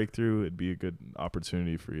had that breakthrough, it'd be a good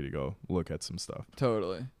opportunity for you to go look at some stuff.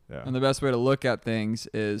 Totally. Yeah. And the best way to look at things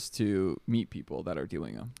is to meet people that are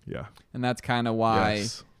doing them. Yeah. And that's kind of why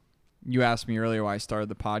you asked me earlier why I started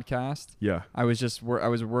the podcast. Yeah. I was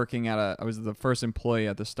working I was the first employee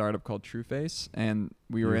at the startup called TrueFace, and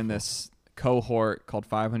we were in this cohort called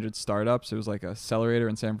 500 Startups. It was like a accelerator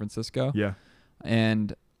in San Francisco. Yeah.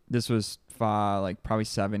 And this was like probably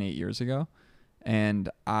 7-8 years ago. And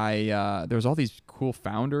there was all these cool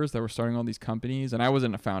founders that were starting all these companies. And I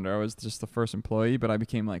wasn't a founder. I was just the first employee, but I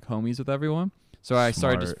became like homies with everyone. So I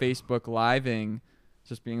started just Facebook Living,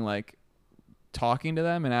 just being like talking to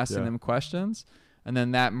them and asking them questions. And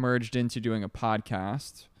then that merged into doing a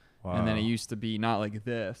podcast. Wow. And then it used to be not like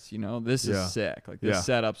this, this is sick. Like this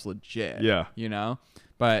setup's legit,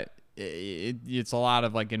 but it's a lot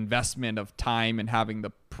of like investment of time and having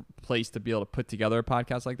the place to be able to put together a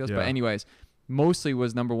podcast like this. But anyways, mostly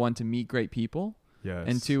was number 1 to meet great people. Yes.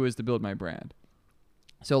 And 2 is to build my brand.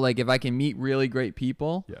 So like if I can meet really great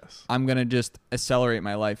people, Yes. I'm going to just accelerate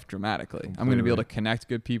my life dramatically. I'm going to be able to connect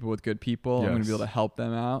good people with good people. Yes. I'm going to be able to help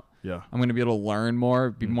them out. Yeah. I'm going to be able to learn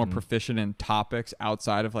more, be more proficient in topics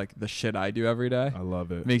outside of like the shit I do every day. I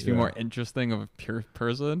love it. It makes me more interesting of a pure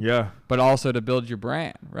person. Yeah. But also to build your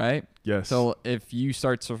brand, right? Yes. So if you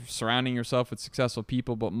start surrounding yourself with successful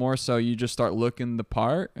people, but more so you just start looking the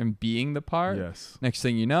part and being the part. Yes. Next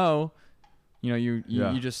thing you know,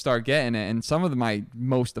 you just start getting it. And some of my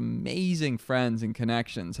most amazing friends and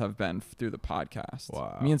connections have been through the podcast.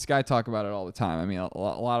 Wow. Me and Sky talk about it all the time. I mean, a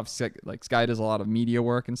lot of like Sky does a lot of media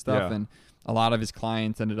work and stuff, Yeah. and a lot of his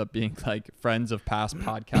clients ended up being like friends of past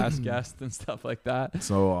podcast guests and stuff like that.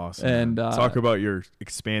 So awesome. And talk about your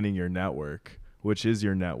expanding your network, which is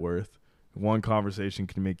your net worth. One conversation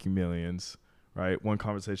can make you millions, right? One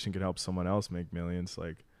conversation can help someone else make millions.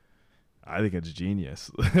 Like, I think it's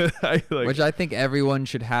genius. Which I think everyone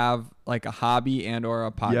should have like a hobby and or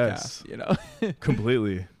a podcast, yes.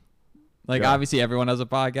 Completely. Like obviously everyone has a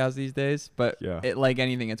podcast these days, but yeah. like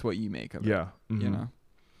anything, it's what you make of it. Yeah. You know,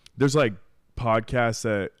 there's like podcasts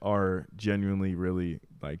that are genuinely really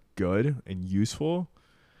like good and useful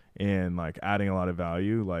and like adding a lot of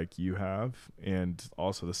value like you have, and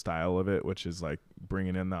also the style of it, which is like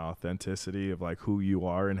bringing in the authenticity of like who you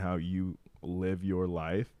are and how you live your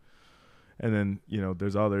life. And then,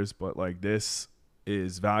 there's others, but like this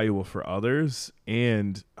is valuable for others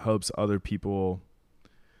and helps other people.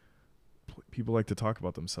 People like to talk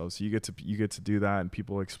about themselves. So you get to do that, and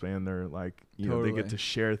people expand their like, they get to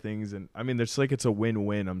share things. And I mean, there's like, it's a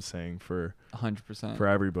win-win, I'm saying, for 100% for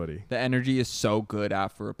everybody. The energy is so good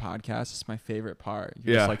after a podcast. It's my favorite part.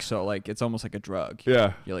 You're just like, so like, it's almost like a drug.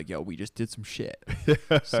 Yeah. You're like, yo, we just did some shit.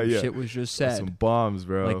 Some shit was just said. Some bombs,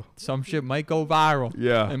 bro. Like some shit might go viral.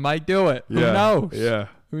 Yeah. It might do it. Yeah. Who knows? Yeah.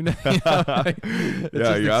 Who knows?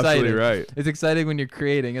 Yeah, you're absolutely right. It's exciting when you're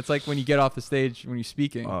creating. It's like when you get off the stage, when you're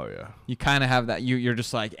speaking. Oh yeah. You kind of have that. You're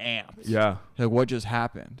just like amped. Yeah. Like what just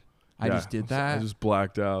happened? I just did that. I just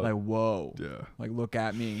blacked out. Like whoa. Yeah. Like look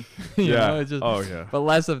at me. Yeah. It's just, oh yeah. But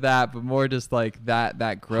less of that, but more just like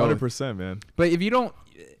that growth. 100%, man. But if you don't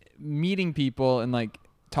meeting people and like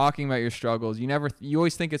talking about your struggles, you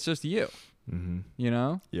always think it's just you. Mm-hmm. You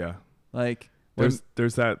know? Yeah. Like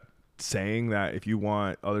there's that saying that if you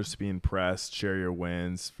want others to be impressed, share your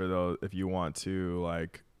wins. For those, if you want to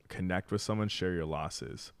like connect with someone, share your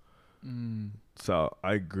losses. So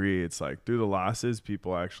I agree. It's like through the losses,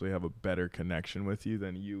 people actually have a better connection with you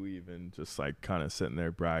than you even just like kind of sitting there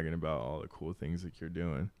bragging about all the cool things that you're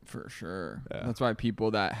doing. For sure. Yeah. That's why people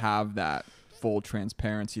that have that full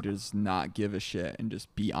transparency to just not give a shit and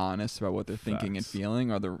just be honest about what they're thinking and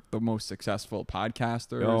feeling are the most successful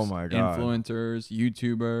podcasters, oh my God, influencers,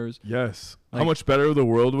 YouTubers. Yes. Like, how much better the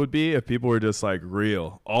world would be if people were just like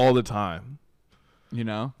real all the time.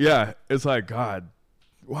 Yeah. It's like, God,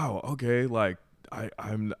 wow. Okay. Like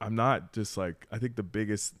I'm not just like, I think the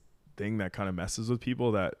biggest thing that kind of messes with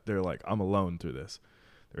people that they're like, I'm alone through this.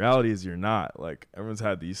 The reality is you're not. Like everyone's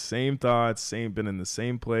had these same thoughts, been in the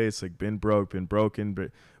same place, like been broke, been broken,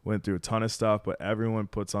 but went through a ton of stuff. But everyone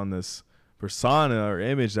puts on this persona or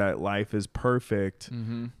image that life is perfect.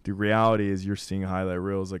 Mm-hmm. The reality is you're seeing highlight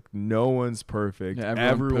reels. Like no one's perfect. Yeah,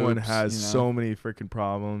 everyone poops, has so many freaking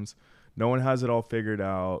problems. No one has it all figured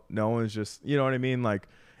out. No one's just, you know what I mean? Like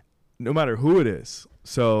no matter who it is.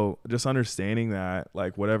 So just understanding that,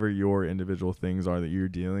 like whatever your individual things are that you're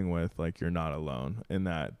dealing with, like you're not alone, and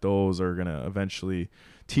that those are going to eventually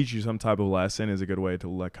teach you some type of lesson is a good way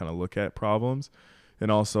to kind of look at problems. And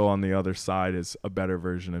also on the other side is a better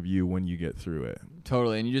version of you when you get through it.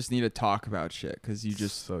 Totally. And you just need to talk about shit because you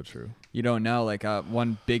just so true. You don't know. Like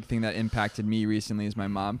one big thing that impacted me recently is my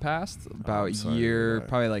mom passed about a year,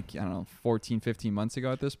 probably like, I don't know, 14, 15 months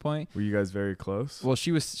ago at this point. Were you guys very close? Well,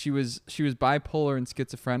 she was bipolar and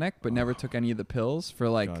schizophrenic, but never took any of the pills for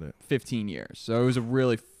like 15 years. So it was a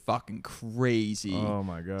really fucking crazy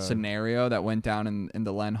scenario that went down in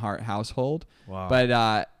the Lenhart household. Wow.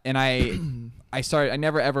 But and I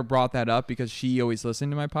never ever brought that up because she always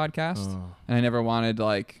listened to my podcast, and I never wanted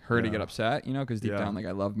like her to get upset, because deep down like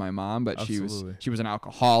I loved my mom, but Absolutely. she was an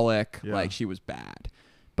alcoholic, like she was bad.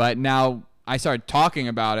 But now I started talking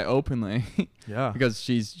about it openly, because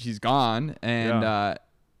she's gone, and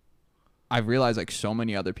I've realized like so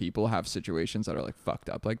many other people have situations that are like fucked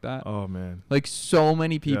up like that. Oh man. Like so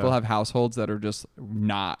many people have households that are just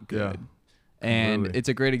not good. And it's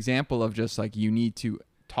a great example of just like you need to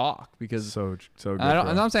talk because so good.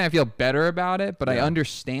 I'm not saying I feel better about it, but I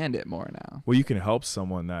understand it more now. Well, you can help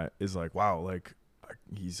someone that is like, wow, like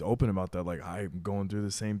he's open about that. Like I'm going through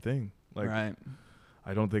the same thing. Like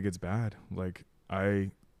I don't think it's bad. Like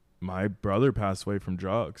my brother passed away from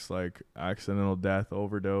drugs, like accidental death,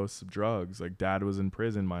 overdose of drugs. Like dad was in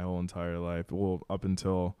prison my whole entire life. Well, up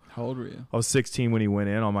until How old were you? I was 16 when he went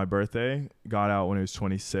in on my birthday. Got out when he was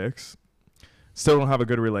 26. Still don't have a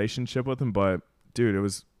good relationship with him, but dude, it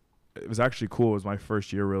was actually cool. It was my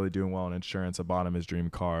first year really doing well in insurance. I bought him his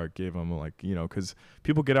dream car, gave him like, you know, because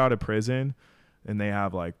people get out of prison and they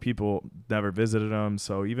have like people never visited them.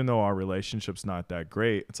 So even though our relationship's not that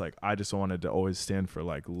great, it's like I just wanted to always stand for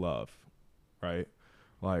like love, right?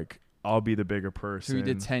 Like I'll be the bigger person. So he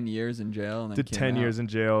did 10 years in jail and then did came 10 out years in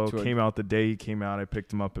jail. to Came out the day he came out. I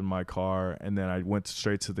picked him up in my car, and then I went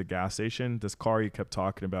straight to the gas station. This car he kept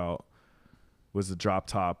talking about was a drop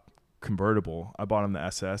top convertible. I bought him the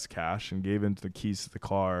SS cash and gave him the keys to the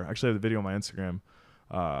car. Actually, I have the video on my Instagram.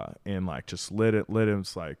 And like just lit him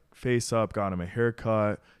like face up, got him a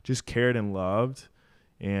haircut, just cared and loved.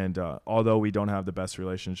 And although we don't have the best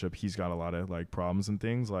relationship, he's got a lot of like problems and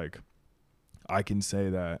things. Like I can say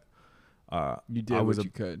that you did what you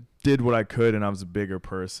could. Did what I could, and I was a bigger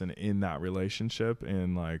person in that relationship.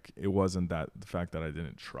 And like it wasn't that the fact that I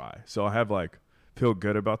didn't try. So I have like feel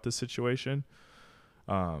good about this situation.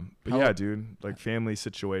 But yeah, dude, like family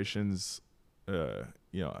situations,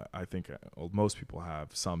 you know, I think most people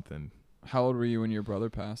have something. How old were you when your brother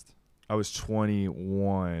passed? I was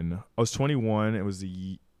 21. It was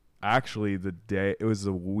actually the day. It was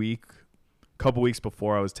a couple weeks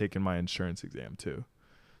before I was taking my insurance exam too.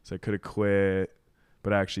 So I could have quit,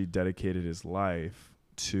 but I actually dedicated his life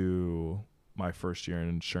to my first year in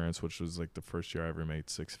insurance, which was like the first year I ever made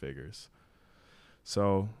 6 figures.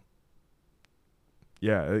 So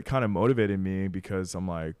yeah, it kind of motivated me because I'm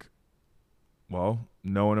like, well,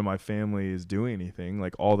 no one in my family is doing anything.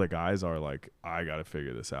 Like all the guys are like, I got to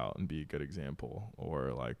figure this out and be a good example.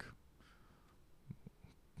 Or like,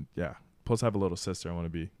 yeah. Plus I have a little sister. I want to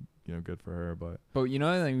be, you know, good for her. But you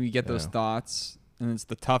know, like we get those thoughts and it's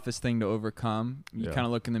the toughest thing to overcome. You kind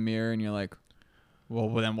of look in the mirror and you're like, well,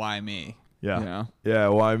 then why me? Yeah. You know? Yeah.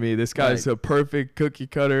 Why me? This guy's a perfect cookie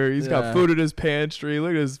cutter. He's got food in his pantry.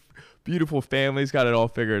 Look at his beautiful family. He's got it all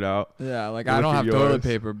figured out. Yeah, like I don't have toilet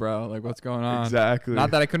paper, bro. Like what's going on? Exactly. Not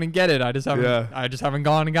that I couldn't get it. I just haven't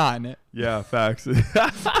gone and gotten it. Yeah, facts.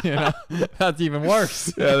 You know, that's even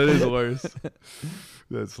worse. Yeah, that is worse.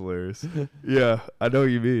 That's hilarious. Yeah, I know what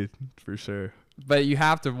you mean for sure. But you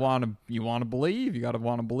have to want to believe. You got to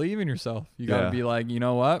want to believe in yourself. You got to be like, you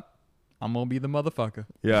know what? I'm going to be the motherfucker.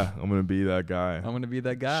 Yeah, I'm going to be that guy. I'm going to be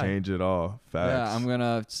that guy. Change it all. Facts. Yeah, I'm going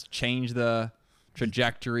to change the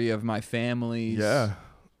trajectory of my family's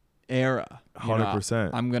era.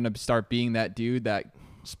 100%. I'm going to start being that dude that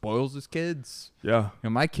spoils his kids. Yeah. You know,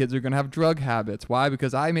 my kids are going to have drug habits. Why?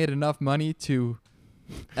 Because I made enough money to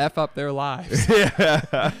F up their lives.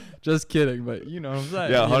 Yeah. Just kidding, but you know what I'm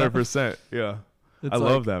saying. Yeah, 100%. Yeah. I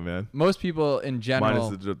love that, man. Most people in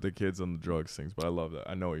general. Minus the kids on the drugs things, but I love that.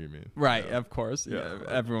 I know what you mean. Right, yeah. of course. Yeah,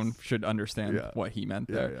 everyone should understand what he meant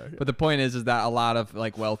there. Yeah. But the point is that a lot of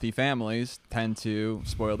like wealthy families tend to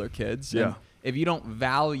spoil their kids. Yeah. And if you don't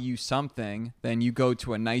value something, then you go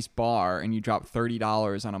to a nice bar and you drop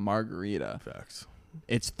 $30 on a margarita. Facts.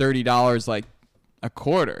 It's $30 like a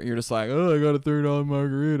quarter. You're just like, oh, I got a $30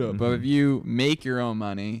 margarita. Mm-hmm. But if you make your own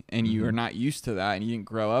money and you are not used to that and you didn't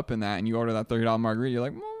grow up in that and you order that $30 margarita, you're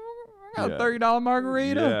like, I got a $30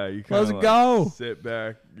 margarita. Yeah, you let's go. Sit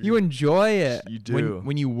back. You enjoy it. You do.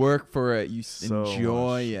 When you work for it, you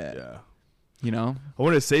enjoy it. Yeah. You know? I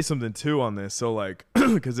want to say something too on this. So like,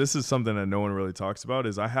 because this is something that no one really talks about,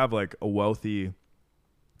 is I have like a wealthy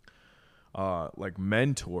like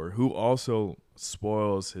mentor who also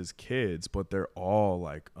spoils his kids, but they're all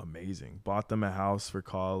like amazing. Bought them a house for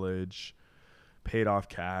college, paid off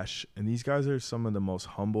cash, and these guys are some of the most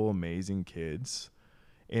humble, amazing kids.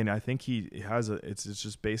 And I think he has it's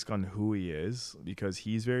just based on who he is, because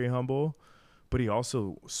he's very humble, but he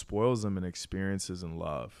also spoils them in experiences and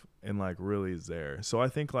love, and like really is there. So I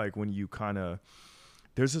think like when you kind of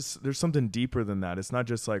there's something deeper than that. It's not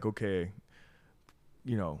just like, okay,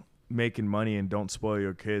 you know, making money and don't spoil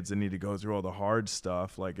your kids and need to go through all the hard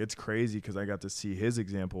stuff. Like it's crazy because I got to see his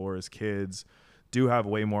example where his kids do have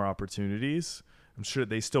way more opportunities. I'm sure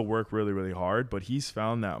they still work really, really hard, but he's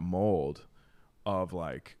found that mold of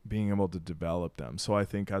like being able to develop them. So I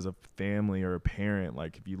think as a family or a parent,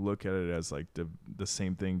 like if you look at it as like the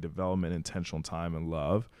same thing, development, intentional time and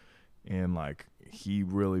love, and like he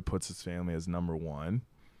really puts his family as number one,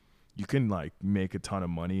 you can like make a ton of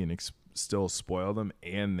money and still spoil them,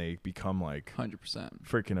 and they become like 100%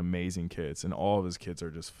 freaking amazing kids. And all of his kids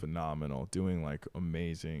are just phenomenal, doing like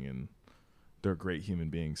amazing, and they're great human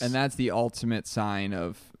beings. And that's the ultimate sign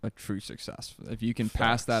of a true success. If you can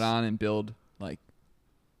pass that on and build like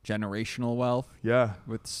generational wealth. Yeah.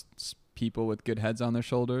 With people with good heads on their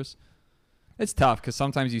shoulders. It's tough because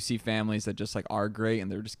sometimes you see families that just like are great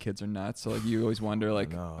and their just kids are nuts. So like you always wonder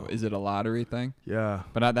like, is it a lottery thing? Yeah.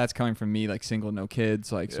 But that's coming from me, like single, no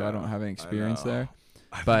kids, like so I don't have any experience there.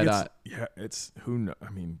 It's who knows.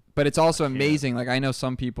 I mean, but it's also amazing. Like I know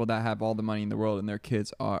some people that have all the money in the world and their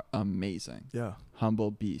kids are amazing. Yeah.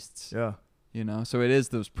 Humble beasts. Yeah. You know, so it is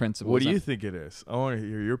those principles. What do you think it is? I want to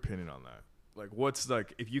hear your opinion on that. Like, what's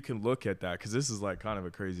like, if you can look at that, because this is like kind of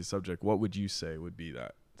a crazy subject, what would you say would be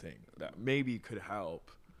that thing that maybe could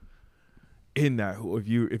help in that?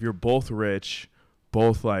 If you're both rich,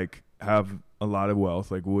 both like have a lot of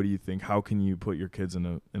wealth, like what do you think? How can you put your kids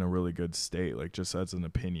in a really good state? Like just as an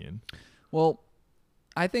opinion. Well,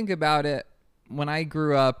 I think about it. When I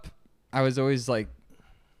grew up, I was always like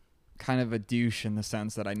kind of a douche in the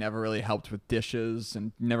sense that I never really helped with dishes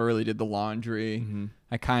and never really did the laundry.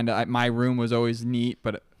 Mm-hmm. My room was always neat,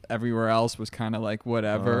 but everywhere else was kind of like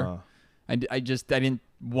whatever. I didn't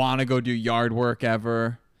want to go do yard work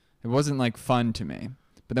ever. It wasn't like fun to me.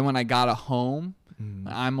 But then when I got a home,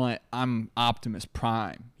 I'm Optimus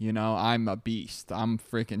Prime, you know, I'm a beast. I'm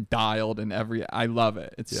freaking dialed in I love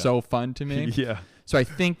it. It's so fun to me. Yeah. So I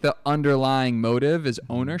think the underlying motive is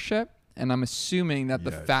ownership. And I'm assuming that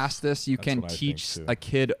the fastest you can teach a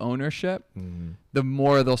kid ownership, the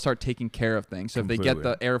more they'll start taking care of things. So if they get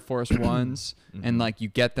the Air Force Ones and like you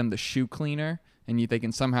get them the shoe cleaner and they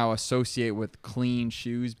can somehow associate with clean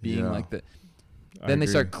shoes being like then they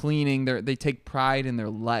start cleaning they take pride in their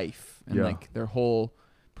life and like their whole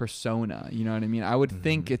persona. You know what I mean? I would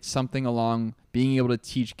think it's something along being able to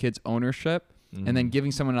teach kids ownership and then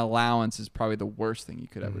giving someone an allowance is probably the worst thing you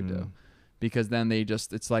could ever do. Because then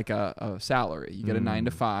it's like a salary. You get a 9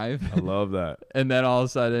 to 5. I love that. And then all of a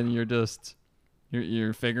sudden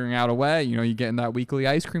you're figuring out a way. You know, you getting that weekly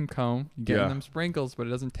ice cream cone, you getting them sprinkles, but it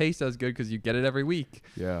doesn't taste as good because you get it every week.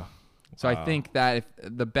 Yeah. So I think that if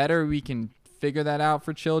the better we can figure that out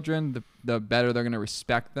for children, the better they're going to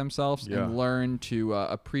respect themselves and learn to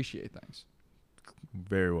appreciate things.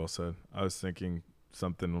 Very well said. I was thinking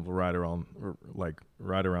something right around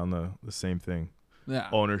the same thing. Yeah.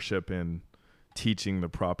 Ownership and teaching the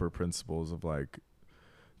proper principles of like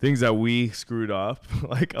things that we screwed up.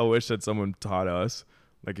 Like I wish that someone taught us,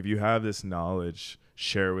 like if you have this knowledge,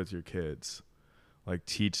 share with your kids, like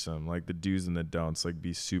teach them like the do's and the don'ts, like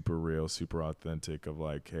be super real, super authentic of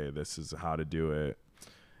like, hey, this is how to do it.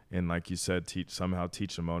 And like you said, teach them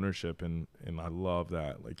ownership. And I love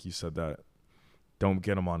that. Like you said that. Don't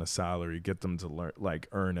get them on a salary. Get them to learn, like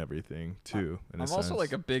earn everything too. I'm also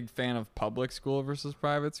like a big fan of public school versus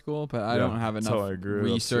private school, but I don't have enough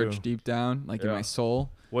research deep down, like in my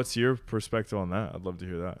soul. What's your perspective on that? I'd love to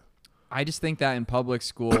hear that. I just think that in public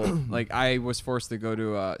school, like I was forced to go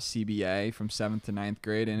to a CBA from 7th to 9th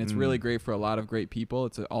grade, and it's really great for a lot of great people.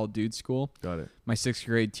 It's an all dude school. Got it. My 6th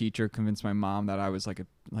grade teacher convinced my mom that I was like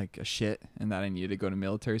a shit and that I needed to go to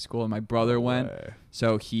military school. And my brother went,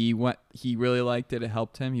 so he went. He really liked it. It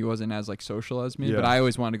helped him. He wasn't as like social as me, but I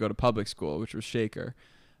always wanted to go to public school, which was Shaker.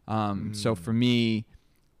 So for me,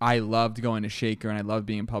 I loved going to Shaker and I loved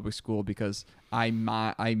being in public school because I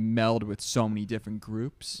meld with so many different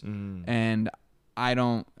groups and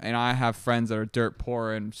I have friends that are dirt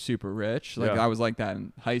poor and super rich. Like I was like that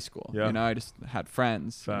in high school. You know, I just had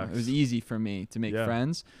friends. You know, it was easy for me to make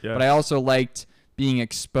friends, but I also liked being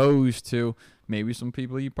exposed to maybe some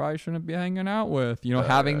people you probably shouldn't be hanging out with, you know,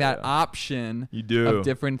 having that option of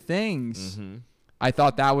different things. I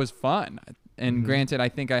thought that was fun. And granted, I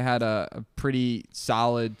think I had a pretty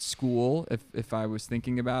solid school if I was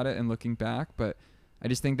thinking about it and looking back. But I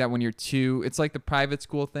just think that when you're it's like the private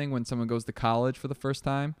school thing when someone goes to college for the first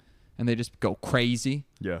time and they just go crazy.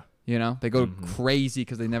 Yeah. You know, they go crazy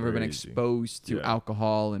because they've never been exposed to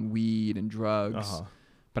alcohol and weed and drugs.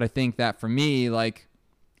 But I think that for me, like,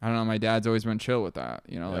 I don't know, my dad's always been chill with that.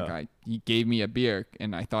 You know, like he gave me a beer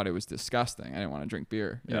and I thought it was disgusting. I didn't want to drink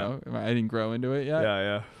beer. You know, I didn't grow into it yet.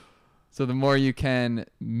 Yeah. So the more you can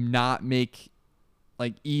not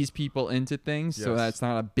ease people into things so that it's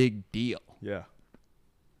not a big deal. Yeah.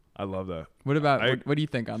 I love that. What about, what do you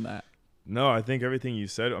think on that? No, I think everything you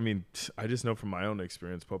said, I mean, I just know from my own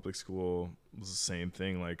experience, public school was the same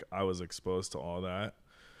thing. Like I was exposed to all that.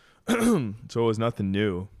 So it was nothing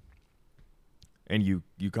new. And you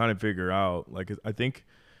kind of figure out, like, I think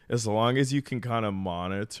as long as you can kind of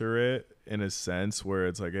monitor it in a sense where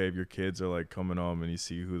it's like, hey, if your kids are like coming home and you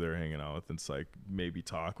see who they're hanging out with, it's like maybe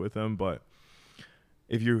talk with them. But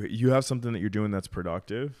if you have something that you're doing that's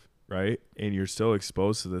productive, right, and you're still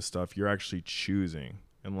exposed to this stuff, you're actually choosing.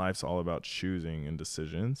 And life's all about choosing and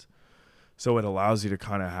decisions. So it allows you to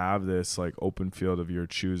kind of have this like open field of your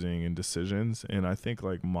choosing and decisions. And I think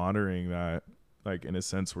like monitoring that, like in a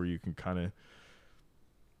sense where you can kind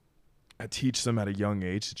of teach them at a young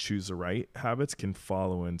age to choose the right habits, can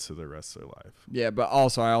follow into the rest of their life. Yeah, but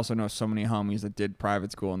also I also know so many homies that did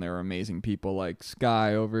private school and they were amazing people, like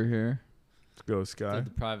Sky over here. Let's go, Sky. Did the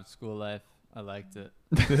private school life. I liked it.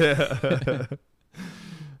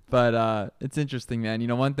 But it's interesting, man. You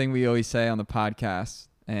know, one thing we always say on the podcast,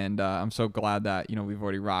 and I'm so glad that, you know, we've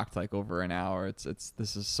already rocked like over an hour.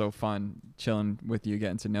 This is so fun chilling with you,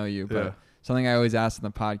 getting to know you. But Yeah. something I always ask in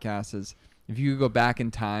the podcast is, if you could go back in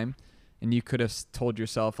time and you could have told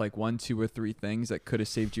yourself like 1, 2, or 3 things that could have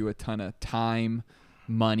saved you a ton of time,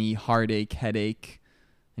 money, heartache, headache.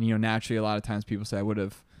 And, you know, naturally a lot of times people say I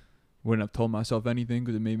wouldn't have told myself anything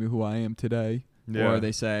because it made me who I am today. Yeah. Or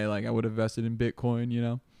they say like I would have invested in Bitcoin, you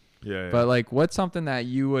know. Yeah. But like, what's something that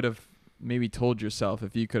you would have maybe told yourself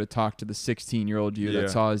if you could have talked to the 16-year-old you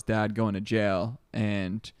that saw his dad going to jail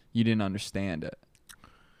and you didn't understand it?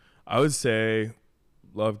 I would say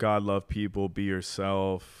love God, love people, be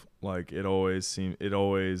yourself. Like it always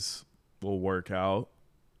will work out.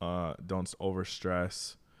 Don't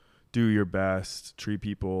overstress. Do your best. Treat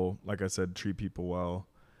people, like I said, treat people well.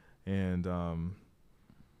 And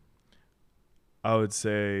I would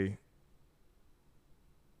say,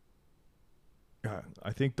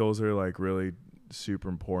 I think those are like really super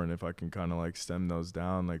important. If I can kind of like stem those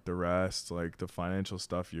down, like the rest, like the financial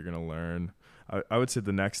stuff you're going to learn. I would say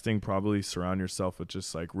the next thing, probably surround yourself with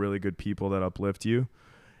just like really good people that uplift you.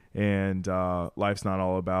 And life's not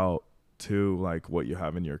all about like what you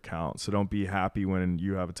have in your account. So don't be happy when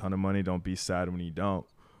you have a ton of money. Don't be sad when you don't.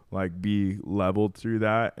 Like be leveled through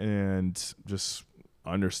that and just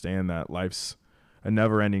understand that life's a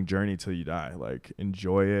never ending journey till you die. Like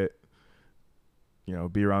enjoy it. You know,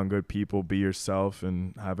 be around good people, be yourself,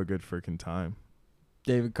 and have a good freaking time.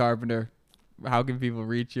 David Carpenter, how can people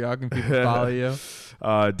reach you? How can people follow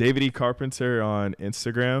you? David E. Carpenter on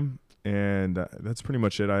Instagram, and that's pretty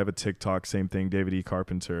much it. I have a TikTok, same thing, David E.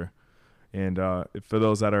 Carpenter. And for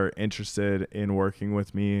those that are interested in working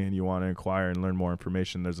with me and you want to inquire and learn more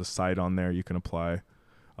information, there's a site on there you can apply.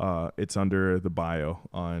 It's under the bio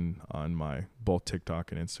on my both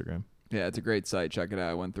TikTok and Instagram. Yeah, it's a great site. Check it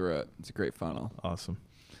out. I went through it. It's a great funnel. Awesome.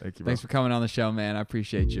 Thank you, bro. Thanks for coming on the show, man. I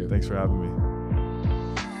appreciate you. Thanks for having me.